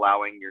are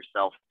allowing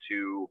yourself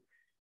to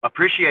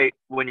appreciate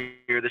when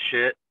you're the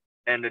shit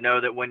and to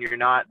know that when you're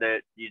not,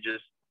 that you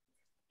just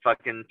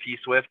fucking pee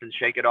swift and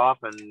shake it off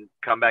and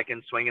come back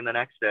in swinging the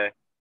next day.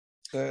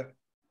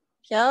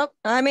 Yep.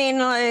 I mean,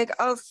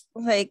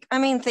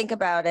 think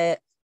about it.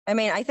 I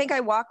mean, I think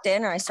I walked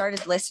in or I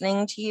started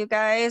listening to you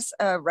guys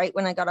right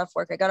when I got off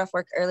work. I got off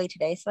work early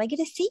today, so I get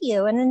to see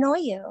you and annoy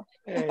you.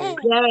 Hey.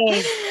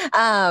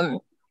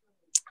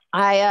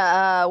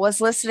 I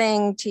was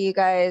listening to you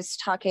guys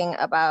talking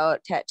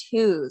about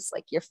tattoos,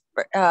 like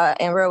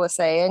Amber was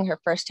saying her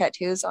first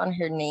tattoo's on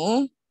her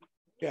knee.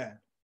 Yeah.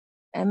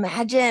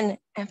 Imagine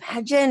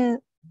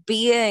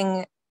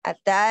being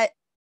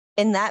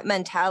in that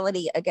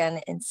mentality again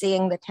and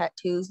seeing the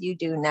tattoos you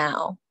do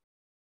now.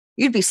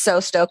 You'd be so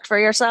stoked for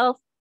yourself.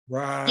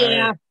 Right.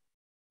 Yeah.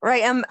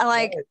 Right. I'm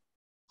like,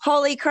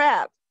 holy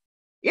crap,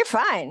 you're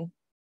fine.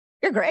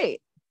 You're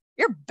great.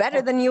 You're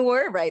better than you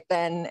were right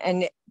then.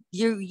 And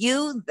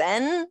you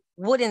then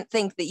wouldn't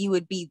think that you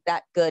would be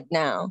that good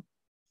now.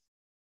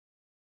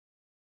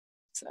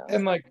 So.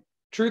 And like,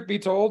 truth be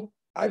told,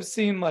 I've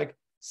seen like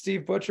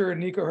Steve Butcher and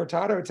Nico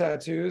Hurtado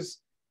tattoos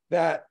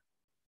that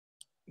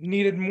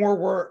needed more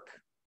work,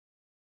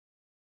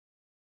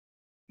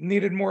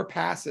 needed more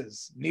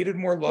passes, needed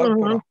more love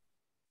put on.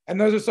 And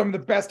those are some of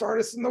the best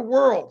artists in the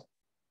world.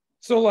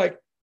 So like,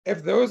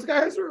 if those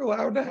guys are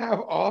allowed to have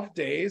off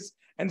days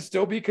and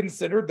still be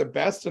considered the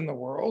best in the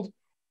world,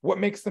 what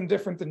makes them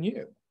different than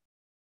you?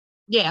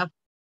 Yeah.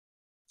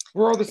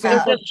 We're all the same.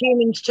 They're just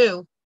humans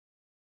too.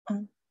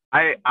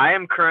 I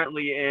am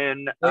currently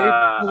in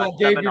a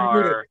Gabe,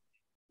 seminar.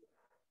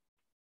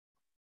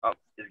 Oh,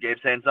 is Gabe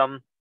saying something?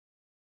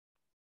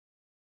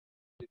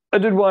 I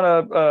did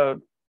want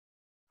to.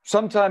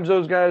 Sometimes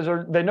those guys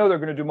they know they're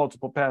going to do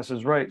multiple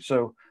passes, right?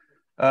 So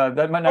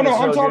that might not. Oh no,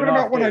 I'm talking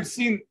about when I've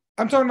seen.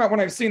 I'm talking about when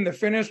I've seen the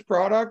finished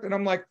product, and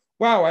I'm like,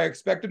 wow, I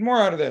expected more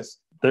out of this.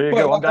 There you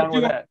go. I'm down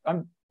with that.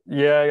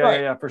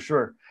 Yeah, for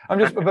sure. I'm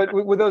just, but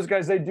with those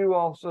guys, they do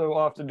also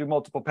often do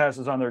multiple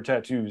passes on their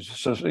tattoos.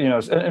 So, you know,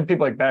 and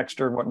people like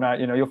Baxter and whatnot,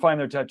 you know, you'll find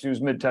their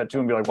tattoos mid-tattoo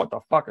and be like, what the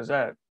fuck is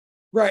that?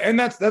 Right. And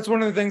that's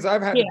one of the things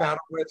I've had to battle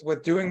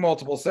with doing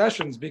multiple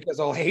sessions, because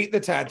I'll hate the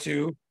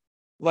tattoo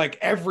like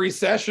every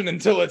session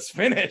until it's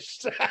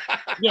finished.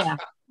 Yeah.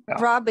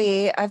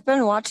 Robbie, I've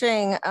been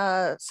watching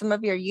some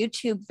of your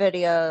YouTube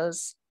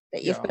videos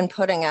that you've been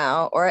putting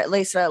out, or at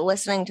least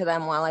listening to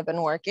them while I've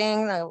been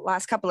working. The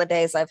last couple of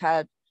days, I've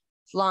had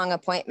long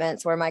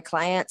appointments where my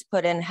clients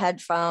put in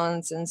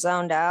headphones and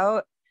zoned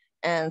out.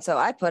 And so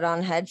I put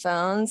on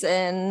headphones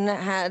and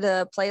had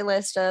a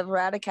playlist of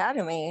Rad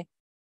Academy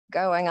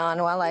going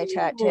on while I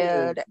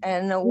tattooed.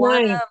 And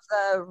one of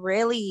the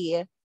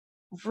really,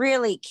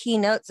 really key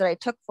notes that I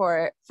took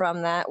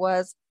from that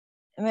was,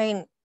 I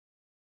mean,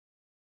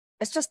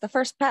 it's just the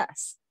first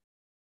pass.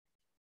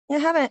 You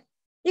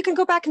can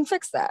go back and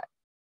fix that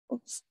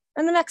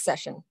in the next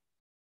session.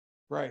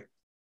 Right.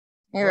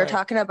 You were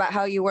talking about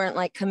how you weren't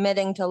like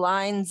committing to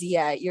lines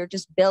yet. You're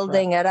just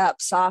building it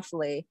up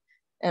softly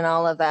and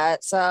all of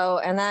that. So,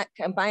 and that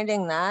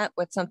combining that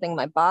with something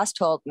my boss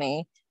told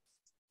me,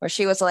 where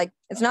she was like,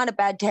 it's not a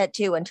bad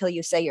tattoo until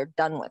you say you're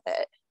done with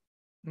it.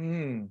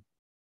 And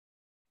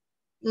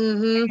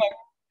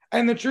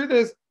the truth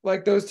is,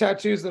 like, those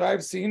tattoos that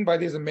I've seen by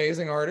these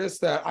amazing artists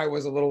that I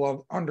was a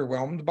little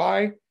underwhelmed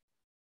by,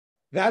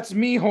 that's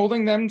me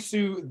holding them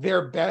to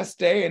their best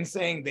day and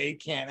saying they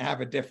can't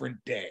have a different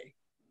day.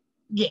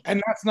 Yeah.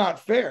 And that's not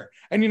fair.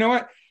 And you know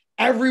what?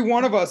 Every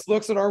one of us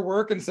looks at our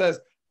work and says,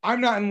 I'm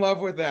not in love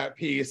with that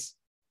piece,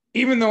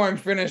 even though I'm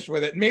finished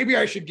with it. Maybe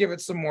I should give it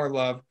some more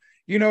love.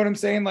 You know what I'm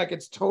saying? Like,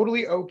 it's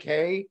totally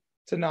okay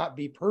to not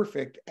be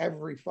perfect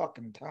every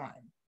fucking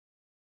time.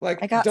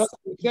 Like Dustin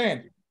was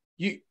saying,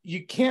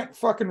 you can't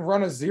fucking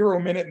run a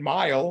 0-minute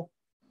mile.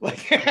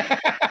 Like,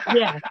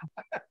 yeah.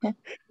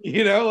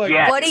 You know,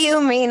 like, what do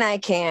you mean I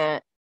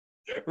can't?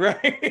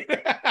 Right.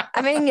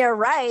 I mean, you're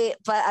right,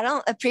 but I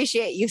don't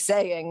appreciate you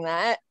saying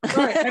that.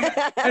 Right.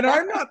 And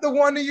I'm not the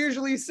one to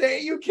usually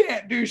say you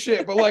can't do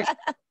shit, but like,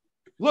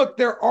 look,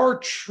 there are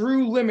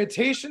true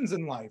limitations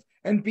in life,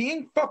 and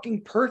being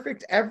fucking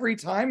perfect every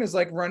time is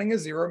like running a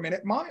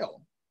 0-minute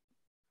mile.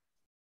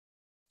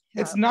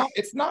 It's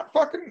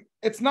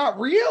not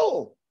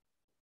real.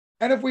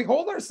 And if we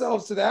hold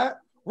ourselves to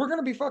that, we're going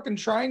to be fucking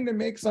trying to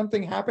make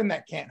something happen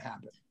that can't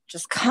happen.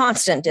 Just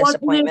constant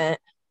disappointment.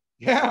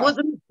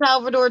 Wasn't it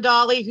Salvador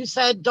Dali who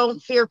said,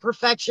 don't fear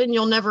perfection,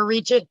 you'll never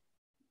reach it?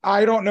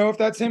 I don't know if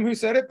that's him who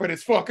said it, but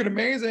it's fucking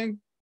amazing.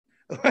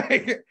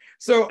 Like,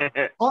 so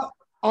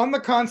on the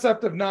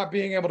concept of not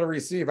being able to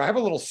receive, I have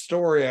a little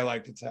story I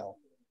like to tell.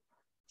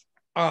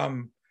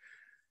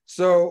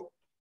 So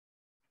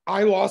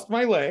I lost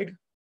my leg,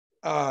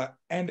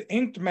 and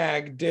Inked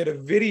Mag did a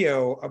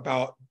video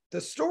about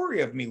the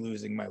story of me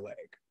losing my leg.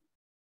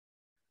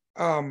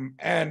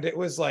 And it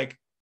was like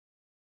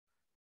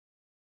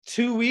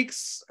 2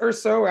 weeks or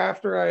so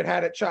after I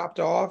had it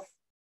chopped off.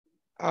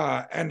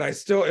 And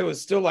it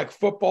was still like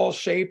football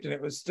shaped, and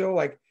it was still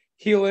like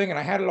healing, and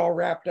I had it all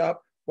wrapped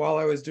up while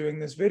I was doing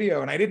this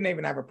video, and I didn't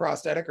even have a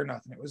prosthetic or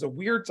nothing. It was a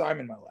weird time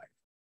in my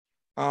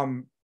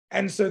life.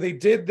 And so they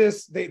did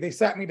this, they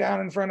sat me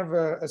down in front of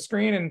a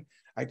screen, and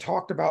I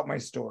talked about my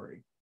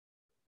story.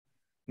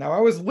 Now, I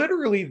was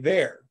literally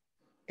there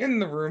in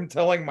the room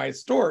telling my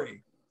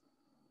story.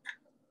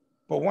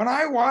 But when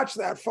I watched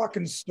that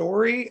fucking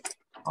story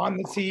on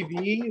the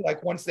TV,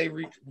 like once they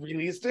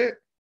released it,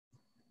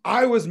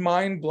 I was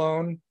mind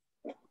blown,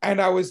 and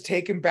I was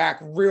taken back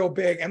real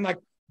big. And like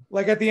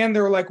at the end,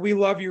 they were like, "We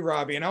love you,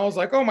 Robbie." And I was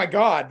like, "Oh my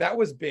God, that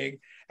was big."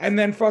 And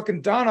then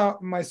fucking Donna,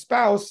 my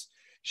spouse,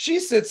 she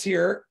sits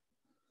here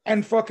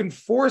and fucking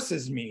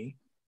forces me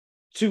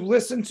to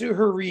listen to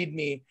her read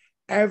me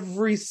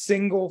every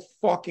single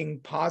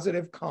fucking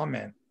positive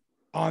comment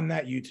on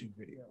that YouTube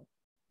video.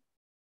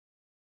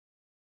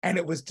 And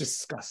it was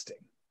disgusting.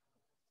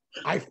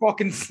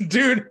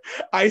 Dude,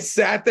 I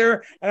sat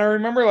there and I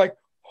remember like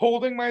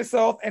holding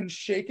myself and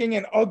shaking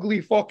and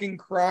ugly fucking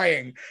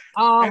crying.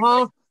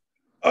 Uh-huh.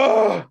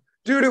 Oh,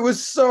 dude, it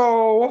was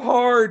so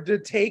hard to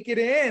take it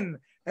in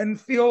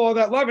and feel all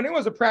that love. And it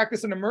was a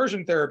practice in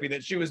immersion therapy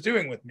that she was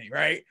doing with me,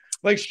 right?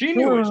 Like she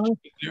knew what she was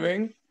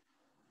doing,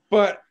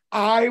 but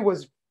I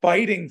was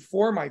fighting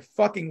for my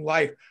fucking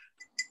life.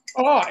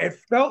 Oh, it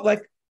felt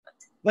like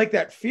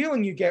that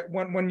feeling you get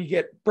when you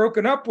get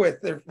broken up with.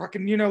 They're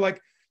fucking,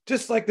 like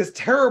just like this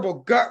terrible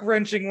gut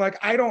wrenching, like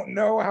I don't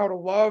know how to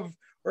love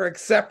or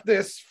accept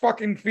this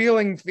fucking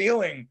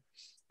feeling.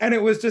 And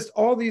it was just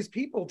all these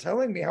people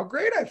telling me how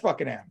great I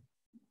fucking am.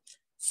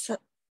 So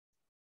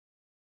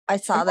I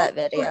saw that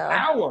video. An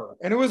hour,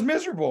 and it was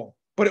miserable,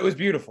 but it was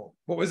beautiful.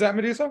 What was that,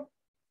 Medusa?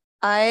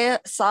 I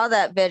saw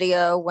that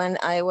video when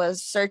I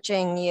was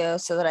searching you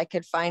so that I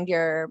could find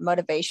your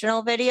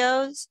motivational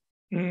videos.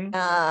 Mm-hmm.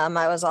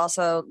 I was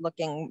also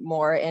looking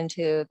more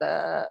into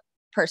the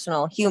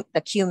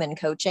the human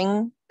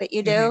coaching that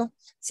you do. Mm-hmm.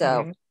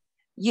 So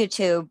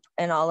YouTube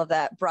and all of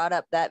that brought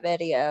up that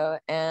video,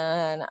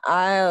 and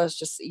I was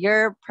just,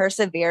 your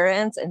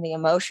perseverance and the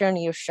emotion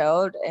you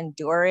showed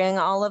enduring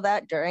all of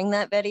that during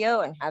that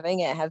video and having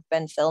it have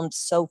been filmed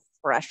so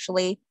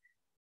freshly,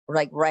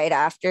 like right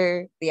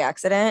after the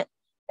accident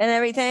and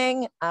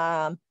everything.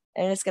 I'm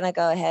just gonna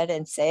go ahead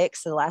and say it,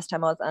 because the last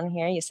time I was on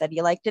here, you said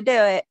you like to do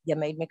it. You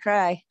made me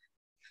cry.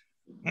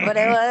 But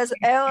it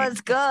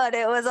was good.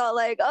 It was all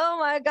like, oh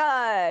my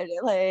God,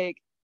 like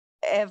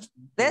if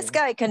this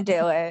guy can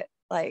do it,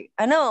 like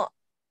I know,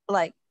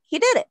 like he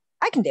did it,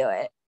 I can do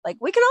it. Like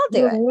we can all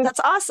do it. That's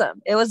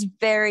awesome. It was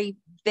very,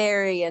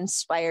 very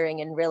inspiring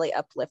and really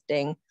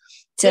uplifting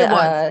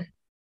to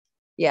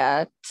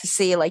to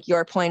see like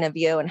your point of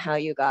view and how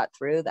you got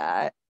through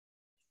that.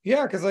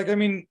 Yeah, because like I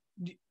mean,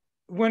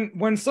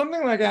 when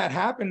something like that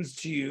happens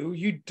to you,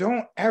 you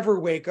don't ever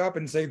wake up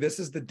and say, this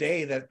is the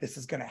day that this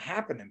is going to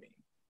happen to me.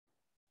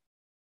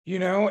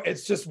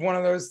 It's just one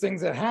of those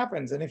things that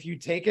happens. And if you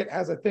take it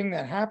as a thing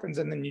that happens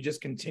and then you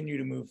just continue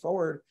to move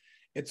forward,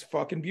 it's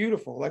fucking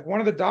beautiful. Like one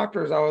of the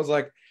doctors, I was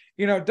like,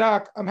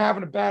 doc, I'm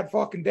having a bad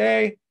fucking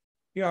day.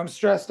 I'm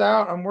stressed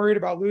out. I'm worried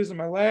about losing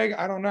my leg.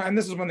 I don't know. And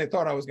this is when they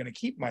thought I was going to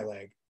keep my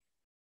leg.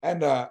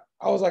 And I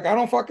was like, I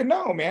don't fucking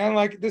know, man.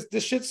 Like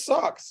this shit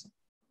sucks.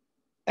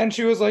 And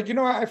she was like,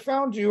 I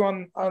found you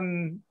on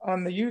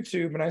the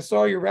YouTube and I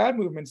saw your rad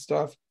movement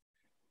stuff.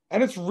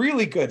 And it's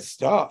really good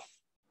stuff.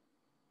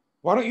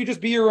 Why don't you just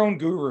be your own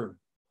guru?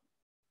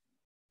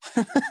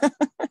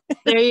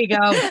 There you go.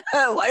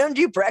 Why don't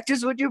you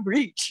practice what you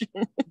preach?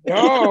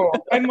 No,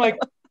 and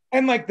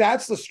like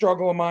that's the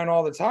struggle of mine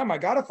all the time. I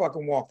gotta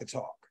fucking walk the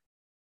talk.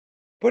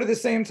 But at the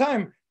same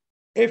time,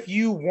 if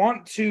you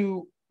want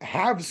to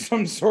have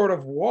some sort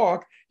of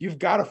walk, you've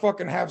got to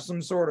fucking have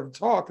some sort of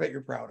talk that you're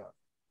proud of.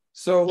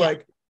 So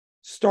like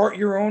start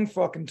your own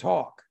fucking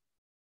talk.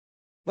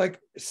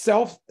 Like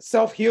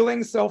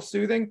self-healing,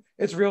 self-soothing,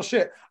 it's real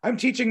shit. I'm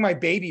teaching my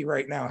baby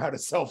right now how to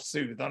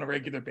self-soothe on a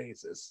regular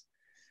basis.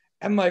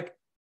 And like,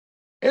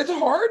 it's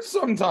hard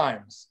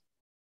sometimes.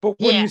 But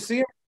when you see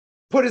him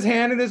put his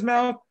hand in his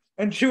mouth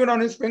and chewing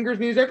on his fingers,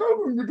 and he's like,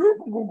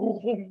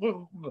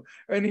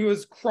 and he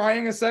was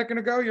crying a second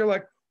ago, you're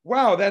like,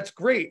 wow, that's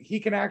great. He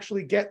can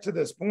actually get to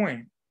this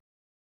point.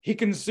 He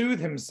can soothe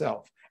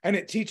himself. And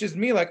it teaches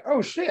me like,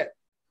 oh shit,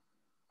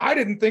 I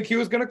didn't think he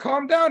was going to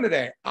calm down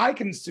today. I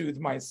can soothe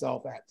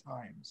myself at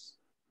times.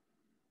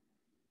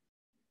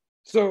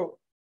 So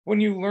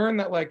when you learn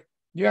that, like,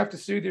 you have to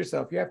soothe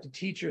yourself, you have to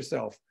teach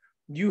yourself,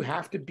 you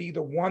have to be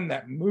the one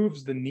that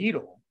moves the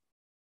needle.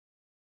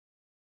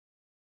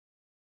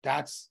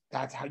 That's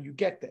how you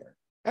get there.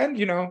 And,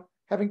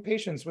 having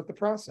patience with the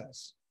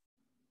process.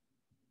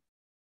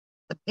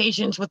 The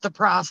patience with the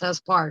process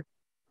part.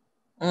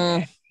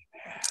 Well,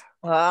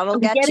 I'm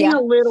getting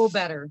a little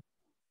better.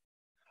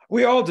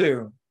 We all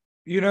do.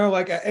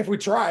 Like if we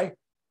try,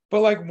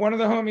 but like one of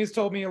the homies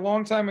told me a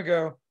long time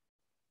ago,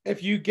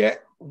 if you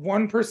get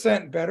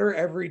 1% better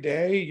every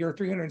day, you're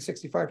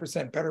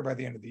 365% better by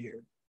the end of the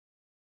year.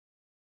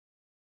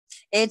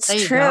 It's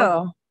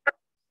true.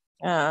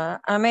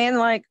 I mean,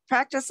 like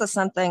practice is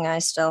something I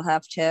still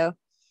have to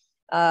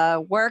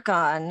work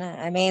on.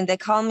 I mean, they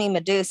call me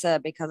Medusa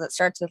because it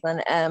starts with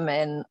an M,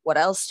 and what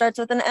else starts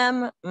with an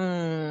M?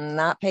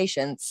 Not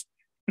patience.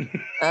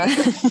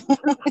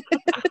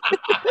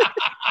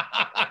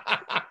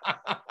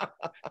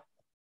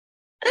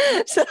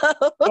 So,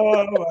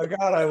 oh my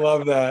God, I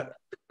love that.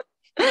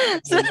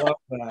 I love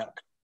that.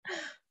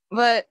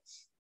 But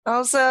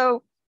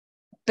also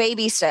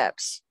baby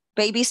steps.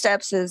 Baby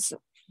steps is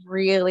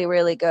really,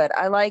 really good.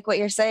 I like what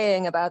you're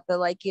saying about the,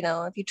 like,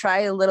 if you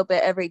try a little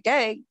bit every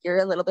day, you're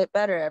a little bit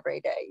better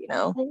every day,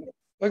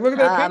 Like, look at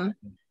that.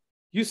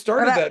 You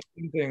started that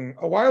thing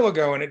a while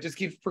ago and it just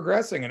keeps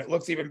progressing and it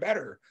looks even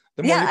better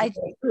the more you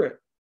go through it.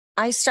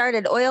 I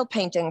started oil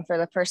painting for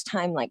the first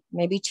time like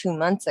maybe 2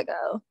 months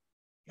ago.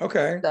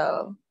 Okay.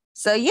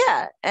 So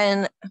yeah,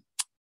 and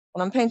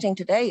what I'm painting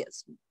today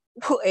is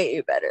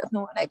way better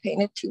than what I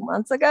painted 2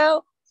 months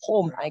ago.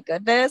 oh my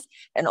goodness.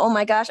 And oh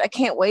my gosh, I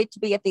can't wait to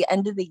be at the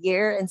end of the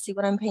year and see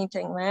what I'm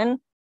painting then.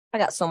 I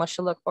got so much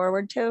to look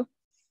forward to.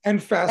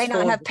 And fast I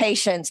forward. don't have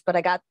patience, but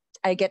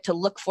I get to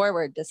look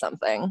forward to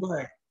something.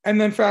 Right. And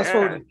then fast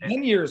forward to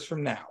 10 years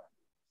from now.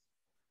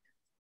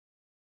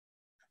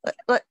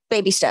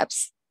 Baby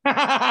steps.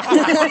 Not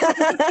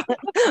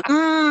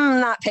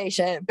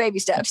patient. Baby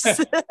steps.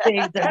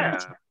 Yeah,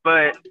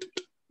 but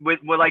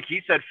like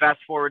he said, fast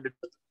forward to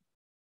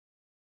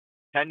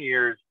 10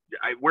 years,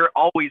 we're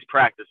always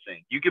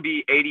practicing. You could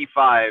be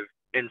 85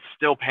 and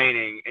still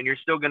painting, and you're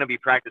still going to be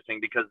practicing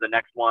because the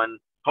next one,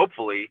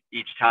 hopefully,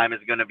 each time is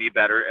going to be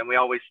better. And we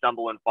always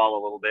stumble and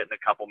fall a little bit, and a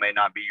couple may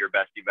not be your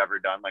best you've ever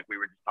done, like we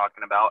were just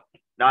talking about.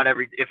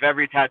 If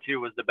every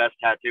tattoo was the best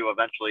tattoo,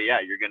 eventually,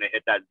 yeah, you're going to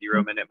hit that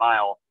 0-minute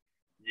mile.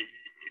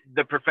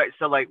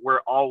 So like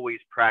we're always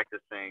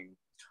practicing.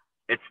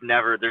 It's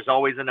never, there's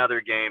always another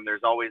game.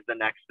 There's always the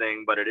next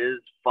thing, but it is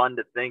fun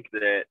to think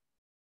that,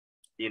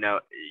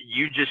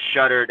 you just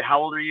shuddered.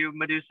 How old are you,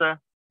 Medusa?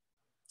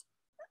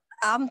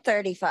 I'm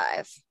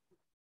 35.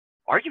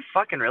 Are you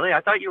fucking really?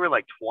 I thought you were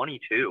like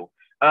 22.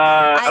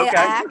 I okay.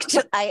 act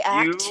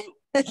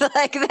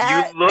like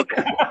that. You look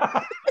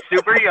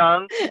super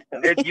young.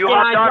 If you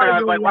hopped on her, I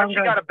was like, why she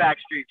got a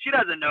Backstreet? She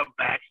doesn't know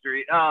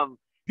Backstreet.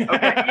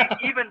 Okay.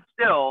 Even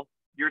still,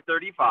 you're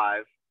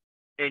 35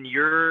 and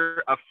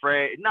you're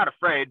not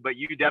afraid, but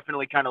you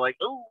definitely kind of like,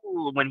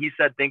 oh, when he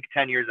said think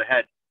 10 years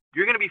ahead,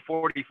 you're going to be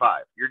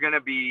 45. You're going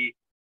to be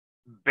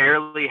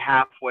barely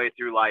halfway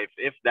through life,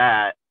 if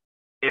that.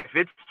 If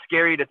it's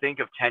scary to think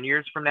of 10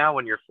 years from now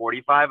when you're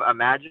 45,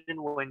 imagine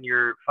when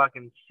you're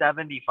fucking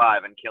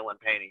 75 and killing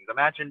paintings.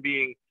 Imagine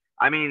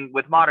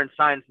with modern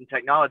science and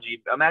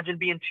technology, imagine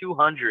being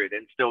 200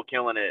 and still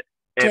killing it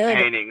at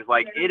paintings.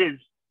 Like, it is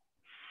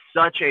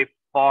such a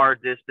far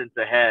distance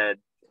ahead.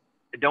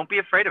 Don't be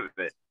afraid of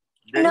it.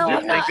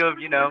 Just think of,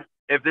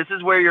 if this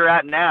is where you're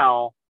at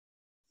now,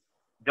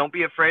 don't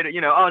be afraid of,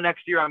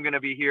 next year I'm going to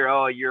be here.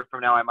 Oh, a year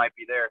from now I might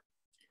be there.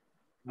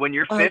 When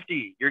you're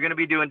 50, you're going to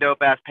be doing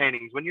dope ass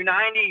paintings. When you're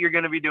 90, you're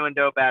going to be doing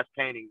dope ass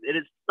paintings. It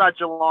is such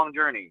a long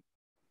journey.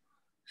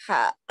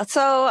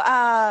 So,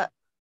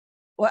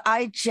 what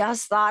I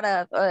just thought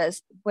of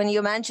was when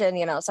you mentioned,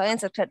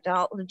 science and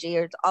technology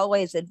is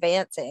always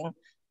advancing.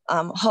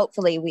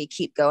 Hopefully we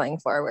keep going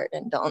forward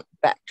and don't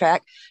backtrack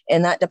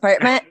in that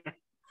department.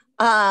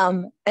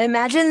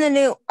 Imagine the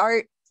new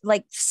art,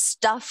 like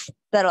stuff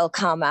that'll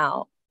come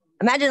out.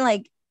 Imagine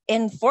like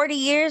in 40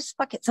 years,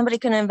 fuck it, somebody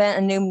can invent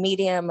a new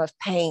medium of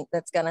paint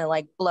that's gonna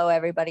like blow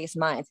everybody's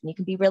minds, and you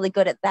can be really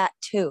good at that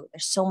too.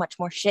 There's so much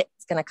more shit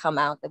that's gonna come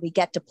out that we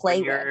get to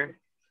play with.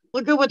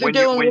 Look at what they're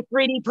doing with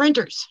 3D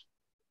printers.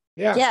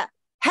 Yeah.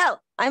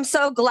 Hell, I'm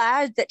so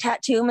glad that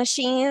tattoo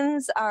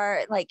machines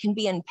are like can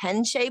be in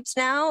pen shapes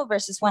now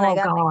versus when I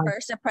got my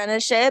first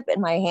apprenticeship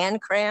and my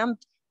hand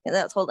cramped and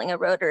I was holding a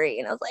rotary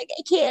and I was like,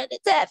 I can't,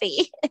 it's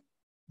heavy.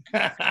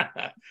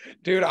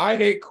 Dude, I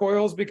hate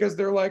coils because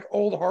they're like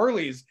old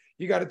Harleys.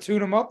 You got to tune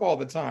them up all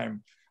the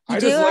time. I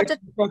just like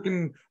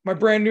fucking my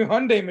brand new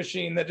Hyundai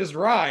machine that just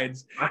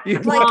rides.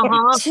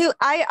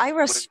 I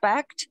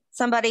respect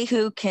somebody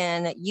who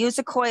can use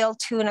a coil,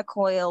 tune a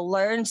coil,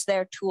 learns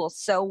their tool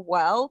so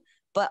well.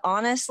 But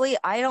honestly,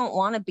 I don't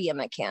want to be a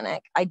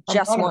mechanic. I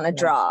just want to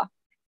draw.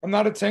 I'm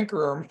not a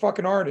tinkerer. I'm a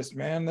fucking artist,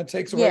 man. That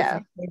takes away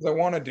from the things I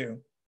want to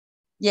do.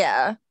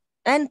 Yeah.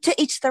 And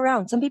to each their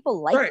own. Some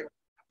people like it.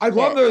 I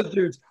love those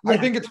dudes. Yeah. I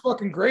think it's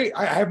fucking great.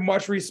 I have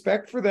much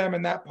respect for them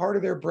and that part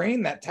of their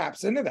brain that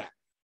taps into that.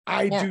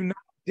 I do not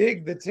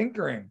dig the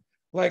tinkering.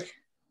 Like,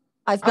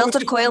 I've built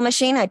a coil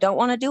machine. I don't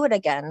want to do it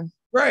again.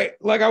 Right.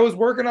 Like I was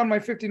working on my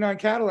 59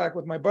 Cadillac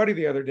with my buddy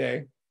the other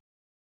day.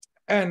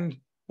 And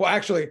well,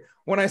 actually,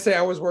 when I say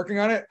I was working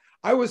on it,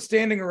 I was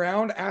standing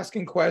around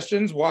asking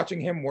questions, watching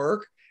him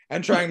work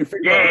and trying to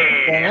figure out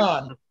what's going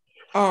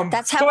on.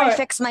 That's how I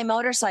fixed my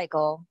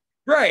motorcycle.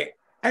 Right.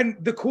 And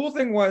the cool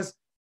thing was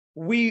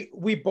we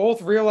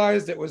both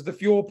realized it was the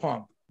fuel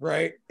pump,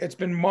 right? It's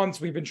been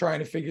months we've been trying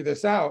to figure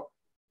this out.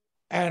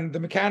 And the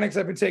mechanics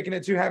I've been taking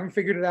it to haven't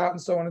figured it out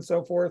and so on and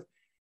so forth.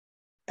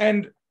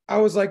 And I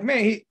was like,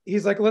 man,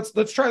 he's like, let's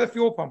try the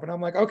fuel pump. And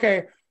I'm like,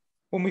 okay.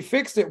 When we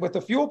fixed it with the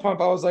fuel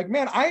pump, I was like,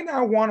 man, I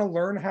now want to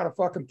learn how to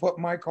fucking put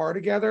my car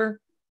together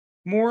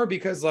more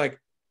because like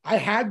I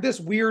had this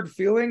weird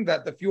feeling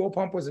that the fuel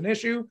pump was an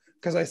issue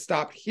because I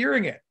stopped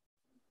hearing it.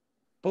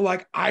 But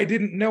like I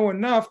didn't know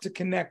enough to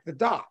connect the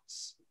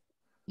dots.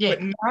 Yeah.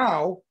 But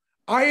now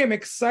I am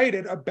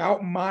excited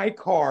about my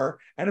car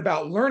and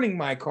about learning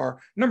my car.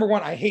 Number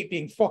one, I hate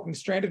being fucking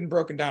stranded and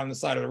broken down on the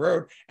side of the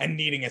road and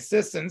needing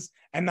assistance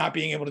and not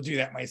being able to do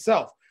that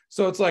myself.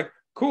 So it's like,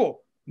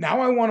 cool.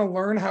 Now I want to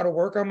learn how to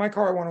work on my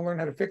car. I want to learn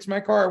how to fix my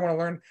car.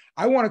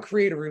 I want to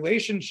create a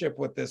relationship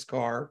with this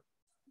car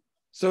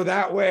so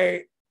that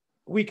way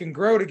we can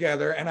grow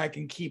together and I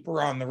can keep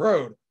her on the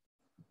road.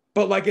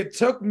 But like it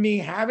took me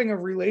having a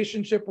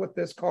relationship with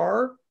this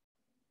car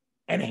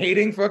and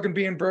hating fucking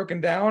being broken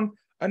down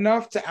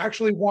enough to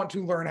actually want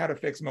to learn how to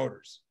fix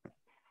motors.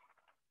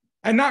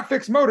 And not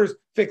fix motors,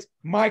 fix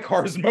my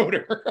car's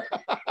motor.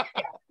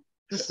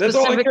 That's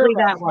all I care Specifically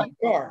about that is my one.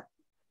 car.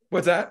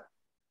 What's that?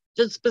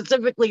 Just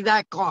specifically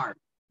that car.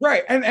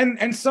 Right.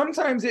 And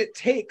sometimes it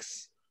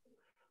takes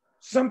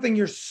something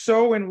you're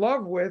so in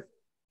love with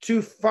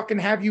to fucking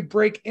have you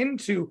break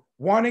into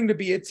wanting to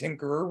be a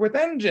tinkerer with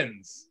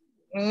engines.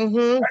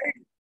 Mm-hmm. Right?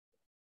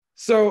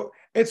 So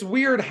it's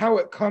weird how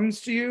it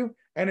comes to you,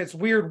 and it's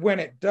weird when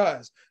it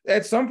does.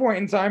 At some point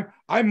in time,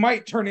 I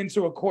might turn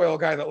into a coil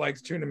guy that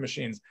likes tuning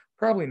machines.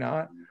 Probably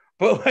not,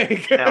 but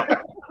like. Now,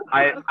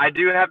 I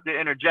do have to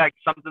interject.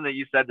 Something that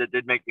you said that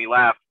did make me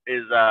laugh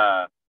is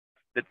that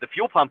the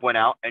fuel pump went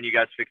out, and you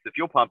guys fixed the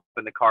fuel pump,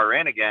 and the car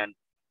ran again.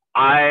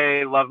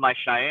 I love my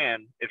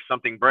Cheyenne. If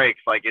something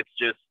breaks, like, it's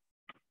just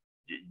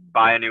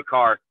buy a new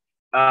car,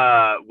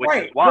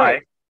 which is why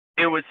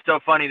it was so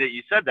funny that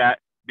you said that,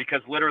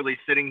 because literally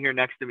sitting here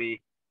next to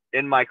me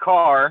in my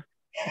car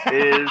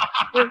is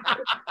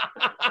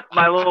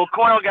my little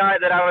coil guy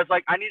that I was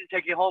like, I need to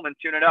take it home and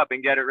tune it up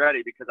and get it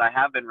ready, because I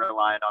have been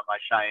relying on my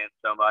Cheyenne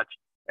so much.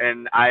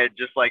 And I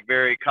just like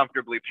very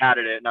comfortably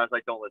patted it, and I was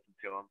like, don't listen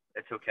to him.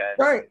 It's okay.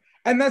 Right.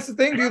 And that's the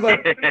thing, dude.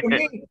 Like, for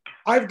me,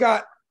 I've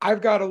got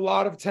a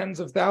lot of tens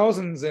of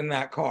thousands in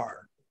that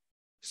car.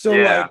 So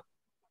Yeah. like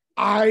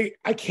I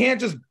can't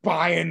just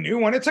buy a new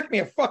one. It took me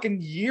a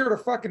fucking year to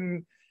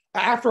fucking,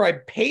 after I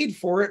paid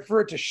for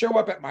it to show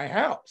up at my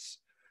house.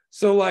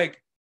 So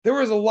like there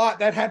was a lot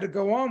that had to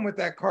go on with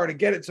that car to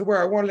get it to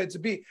where I wanted it to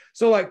be.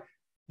 So like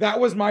that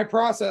was my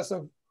process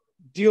of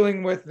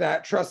dealing with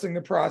that, trusting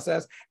the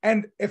process.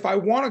 And if I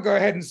want to go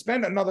ahead and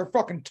spend another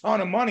fucking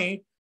ton of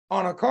money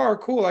on a car,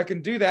 cool, I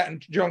can do that and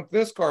junk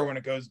this car when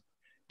it goes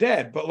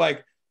dead. But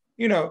like,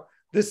 you know,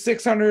 the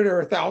 $600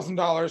 or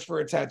 $1,000 for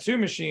a tattoo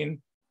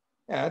machine,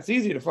 yeah, it's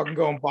easy to fucking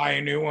go and buy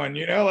a new one,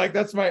 you know? Like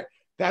that's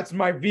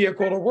my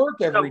vehicle to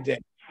work every day.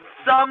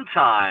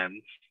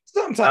 Sometimes.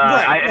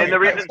 Right, and the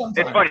reason sometimes.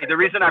 It's funny. The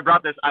reason I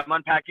brought this, I'm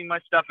unpacking my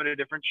stuff in a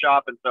different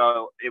shop, and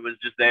so it was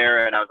just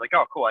there, and I was like,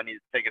 oh, cool, I need to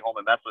take it home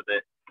and mess with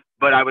it.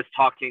 But I was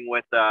talking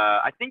with,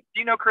 I think,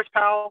 do you know Chris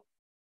Powell?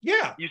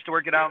 Yeah. Used to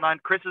work at Outline.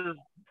 Chris is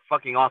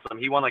fucking awesome.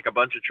 He won like a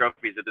bunch of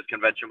trophies at this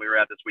convention we were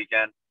at this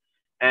weekend.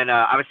 And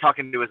I was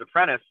talking to his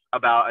apprentice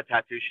about a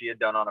tattoo she had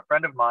done on a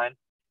friend of mine.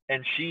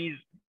 And she's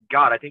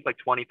got, I think, like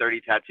 20, 30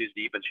 tattoos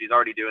deep. And she's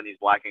already doing these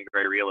black and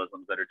gray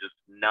realisms that are just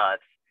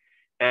nuts.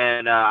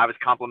 And I was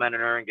complimenting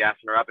her and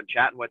gassing her up and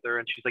chatting with her.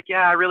 And she's like,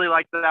 yeah, I really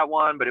liked that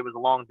one, but it was a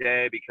long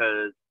day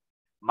because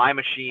my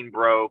machine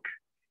broke.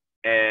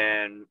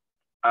 And,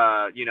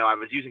 you know, I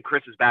was using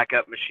Chris's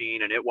backup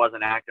machine and it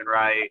wasn't acting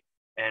right.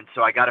 And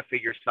so I got to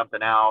figure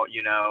something out,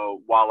 you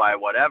know, while I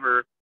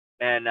whatever.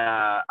 And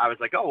I was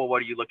like, oh, well,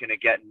 what are you looking to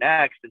get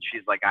next? And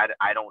she's like,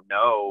 I don't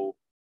know.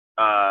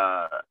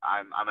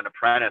 I'm an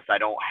apprentice. I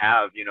don't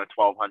have, you know,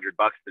 $1,200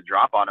 to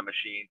drop on a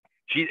machine.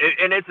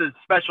 And it's a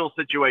special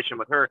situation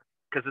with her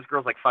because this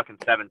girl's like fucking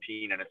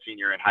 17 and a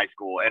senior in high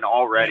school and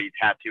already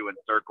tattooing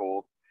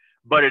circles.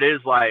 But it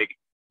is like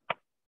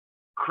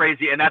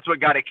crazy. And that's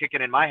what got it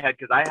kicking in my head,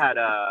 because I had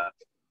a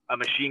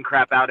machine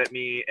crap out at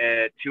me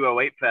at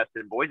 208 Fest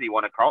in Boise,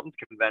 one of Carlton's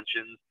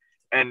conventions.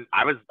 And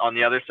I was on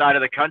the other side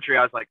of the country.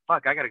 I was like,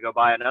 fuck, I got to go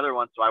buy another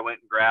one. So I went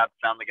and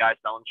found the guy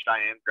selling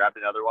Cheyenne, grabbed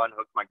another one,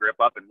 hooked my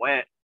grip up and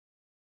went.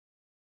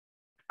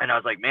 And I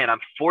was like, man, I'm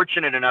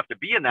fortunate enough to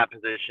be in that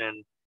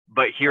position.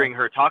 But hearing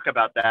her talk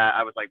about that,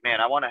 I was like, man,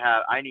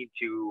 I need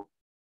to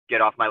get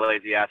off my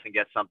lazy ass and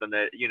get something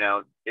that, you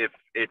know, if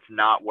it's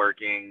not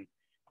working,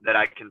 that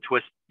I can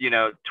twist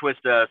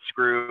a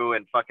screw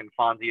and fucking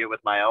Fonzie it with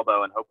my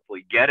elbow and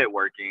hopefully get it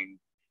working.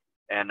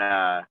 And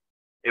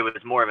it was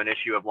more of an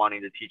issue of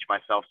wanting to teach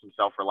myself some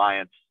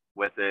self-reliance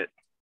with it.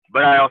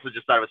 But I also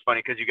just thought it was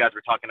funny because you guys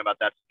were talking about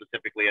that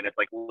specifically, and it's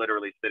like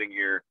literally sitting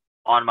here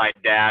on my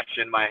dash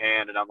in my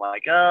hand, and I'm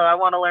like, oh, I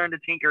want to learn to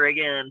tinker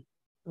again.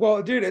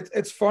 Well, dude,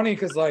 it's funny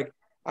because like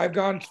I've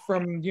gone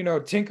from, you know,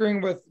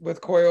 tinkering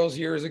with coils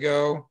years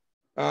ago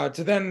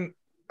to then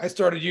I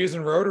started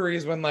using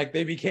rotaries when like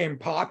they became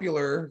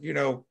popular, you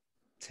know,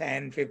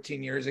 10,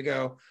 15 years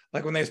ago,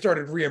 like when they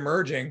started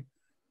reemerging.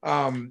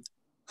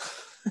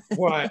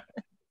 What?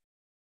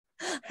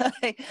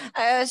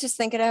 I was just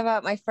thinking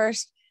about my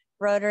first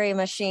rotary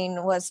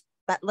machine was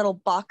that little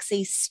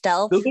boxy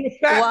Stealth. The little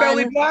fat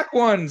belly black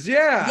ones,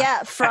 yeah.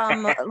 Yeah,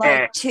 from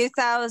like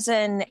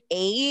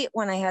 2008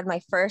 when I had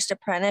my first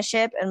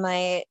apprenticeship, and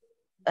my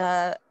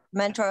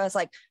mentor was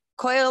like,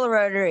 coil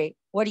rotary,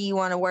 what do you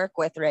want to work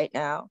with right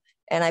now?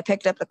 And I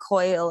picked up the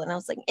coil and I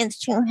was like, it's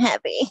too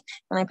heavy.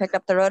 And I picked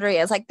up the rotary.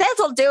 I was like, this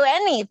will do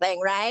anything,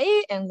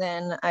 right? And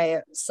then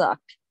I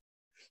sucked.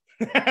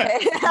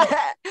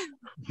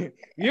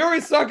 You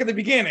always suck at the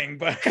beginning,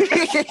 but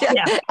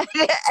yeah.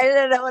 I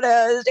didn't know what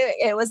I was doing.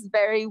 It was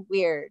very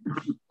weird.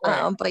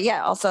 Right. But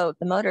yeah, also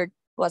the motor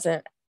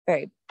wasn't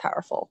very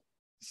powerful.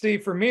 See,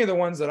 for me, the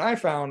ones that I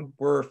found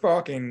were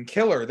fucking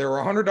killer. They were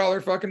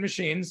 $100 fucking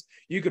machines.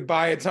 You could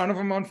buy a ton of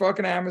them on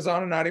fucking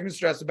Amazon and not even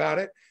stress about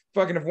it.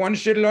 Fucking if one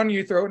shitted on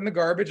you, throw it in the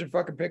garbage and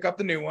fucking pick up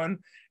the new one.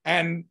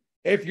 And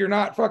if you're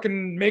not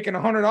fucking making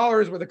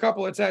 $100 with a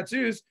couple of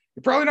tattoos,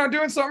 you're probably not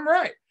doing something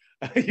right.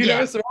 You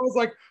know, so I was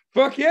like,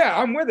 fuck yeah,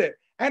 I'm with it.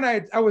 And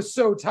I was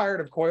so tired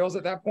of coils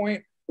at that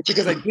point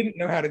because I didn't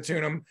know how to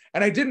tune them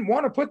and I didn't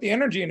want to put the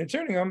energy into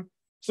tuning them.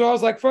 So I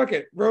was like, fuck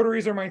it,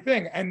 rotaries are my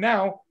thing. And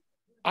now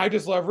I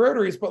just love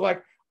rotaries, but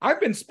like I've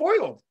been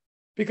spoiled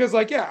because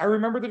like, yeah, I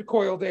remember the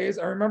coil days.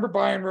 I remember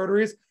buying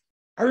rotaries.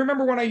 I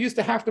remember when I used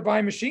to have to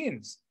buy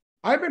machines.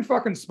 I've been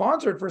fucking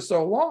sponsored for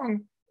so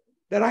long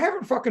that I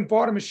haven't fucking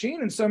bought a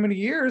machine in so many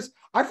years.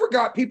 I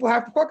forgot people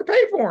have to fucking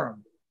pay for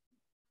them.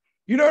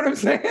 You know what I'm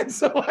saying?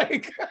 So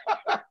like,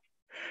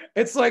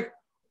 it's like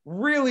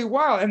really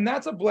wild. And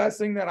that's a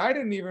blessing that I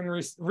didn't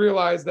even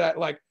realize that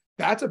like,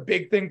 that's a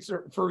big thing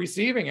for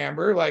receiving,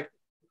 Amber. Like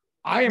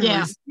I am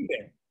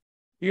receiving,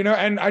 you know,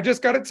 and I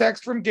just got a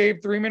text from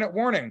Gabe, 3-minute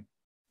warning.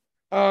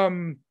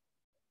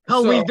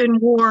 We've been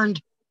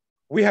warned.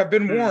 We have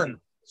been warned.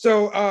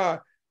 So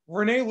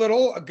Renee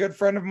Little, a good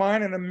friend of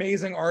mine, an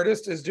amazing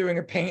artist, is doing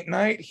a paint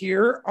night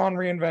here on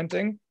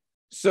Reinventing.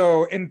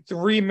 So in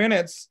 3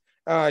 minutes,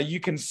 you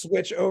can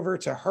switch over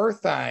to her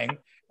thing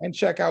and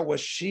check out what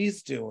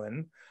she's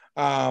doing.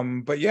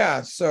 But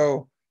yeah,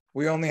 so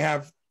we only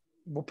have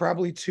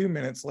probably 2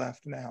 minutes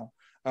left now.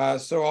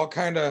 So I'll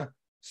kind of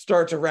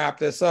start to wrap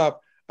this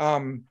up.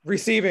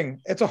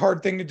 Receiving, it's a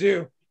hard thing to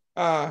do.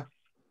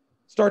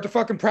 Start to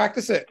fucking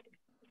practice it.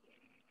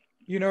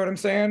 You know what I'm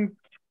saying?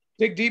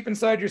 Dig deep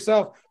inside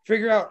yourself.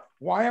 Figure out,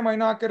 why am I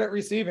not good at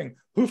receiving?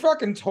 Who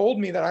fucking told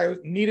me that I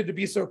needed to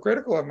be so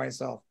critical of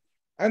myself?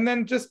 And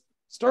then just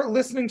start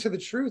listening to the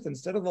truth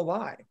instead of the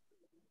lie.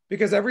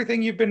 Because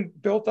everything you've been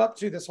built up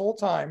to this whole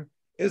time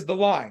is the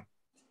lie.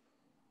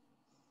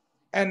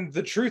 And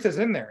the truth is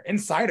in there,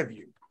 inside of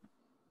you.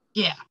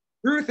 Yeah.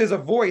 Truth is a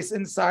voice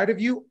inside of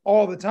you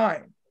all the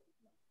time.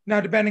 Now,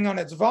 depending on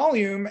its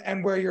volume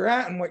and where you're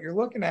at and what you're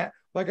looking at,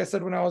 like I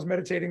said, when I was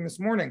meditating this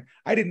morning,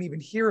 I didn't even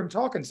hear him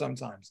talking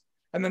sometimes.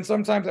 And then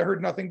sometimes I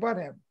heard nothing but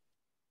him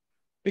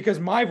because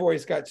my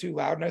voice got too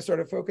loud and I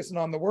started focusing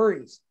on the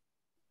worries.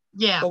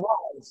 Yeah. The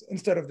lies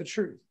instead of the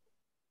truth.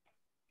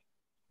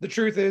 The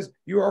truth is,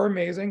 you are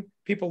amazing.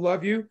 People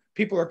love you.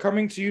 People are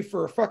coming to you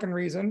for a fucking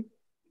reason.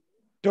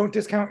 Don't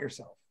discount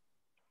yourself.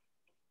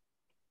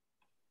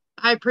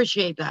 I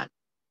appreciate that.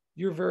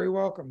 You're very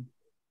welcome.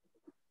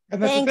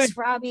 And that's Thanks, the thing.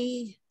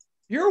 Robbie.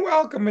 You're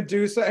welcome,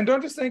 Medusa. And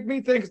don't just thank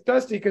me, thanks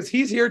Dusty, because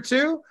he's here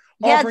too.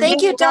 Yeah,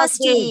 thank you,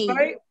 Dusty.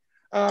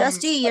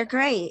 Dusty, you're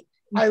great.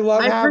 I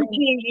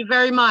appreciate you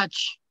very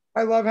much.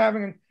 I love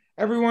having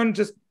everyone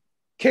just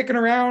kicking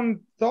around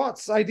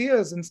thoughts,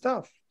 ideas, and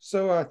stuff.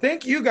 So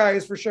thank you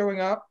guys for showing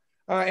up.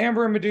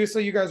 Amber and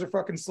Medusa, you guys are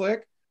fucking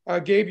slick.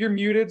 Gabe, you're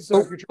muted.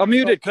 So I'm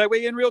muted. Can I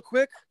weigh in real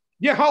quick?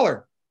 Yeah,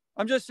 holler.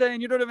 I'm just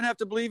saying, you don't even have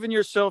to believe in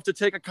yourself to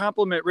take a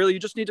compliment, really. You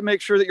just need to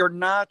make sure that you're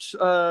not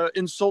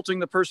insulting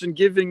the person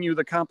giving you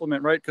the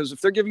compliment, right? Because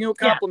if they're giving you a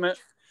compliment,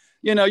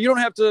 you know, you don't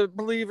have to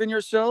believe in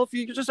yourself.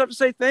 You just have to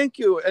say thank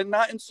you and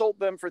not insult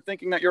them for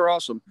thinking that you're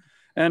awesome.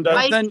 And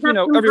then, you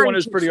know, everyone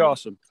is pretty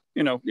awesome,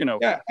 you know.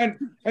 Yeah,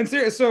 and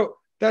serious. So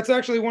that's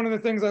actually one of the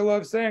things I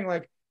love saying.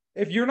 Like,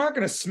 if you're not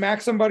going to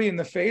smack somebody in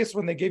the face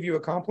when they give you a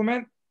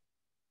compliment,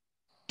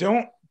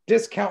 don't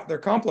discount their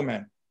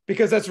compliment.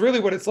 Because that's really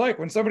what it's like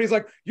when somebody's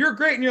like, "You're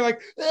great," and you're like,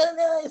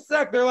 "I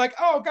suck." They're like,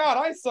 "Oh God,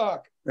 I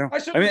suck." Yeah.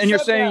 I mean, and you're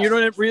saying that. You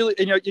don't really,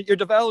 and you're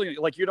developing,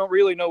 like you don't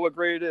really know what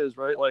great is,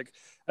 right? Like,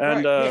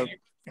 and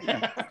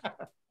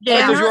you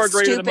are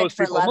greater than most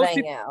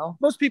people.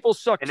 Most people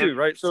suck too,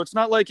 right? So it's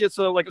not like it's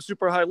like a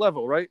super high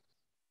level, right?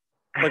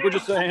 Like we're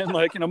just saying,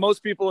 like, you know,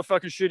 most people are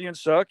fucking shitty and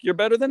suck. You're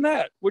better than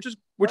that, which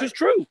is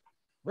true,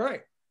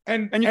 right?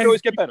 And you can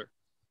always get better.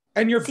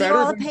 And you're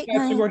better than the tattoo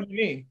on your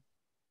knee.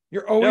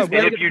 You're always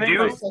better. If you do,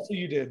 that's what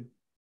you did.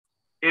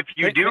 If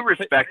you do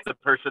respect the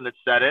person that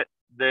said it,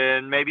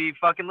 then maybe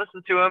fucking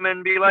listen to them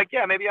and be like,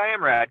 yeah, maybe I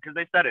am rad because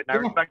they said it and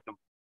I respect them.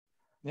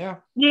 Yeah.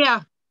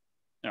 Yeah.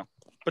 Yeah.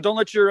 But don't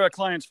let your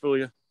clients fool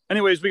you.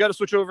 Anyways, we got to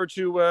switch over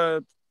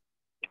to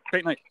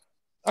paint night.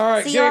 All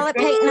right. See you all at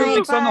paint night.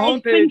 Links on the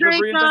homepage.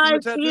 Great,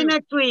 guys. See you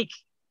next week.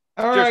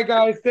 All right,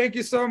 guys. Thank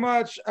you so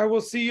much. I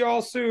will see you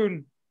all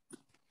soon.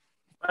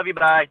 Love you.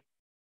 Bye.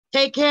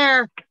 Take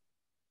care.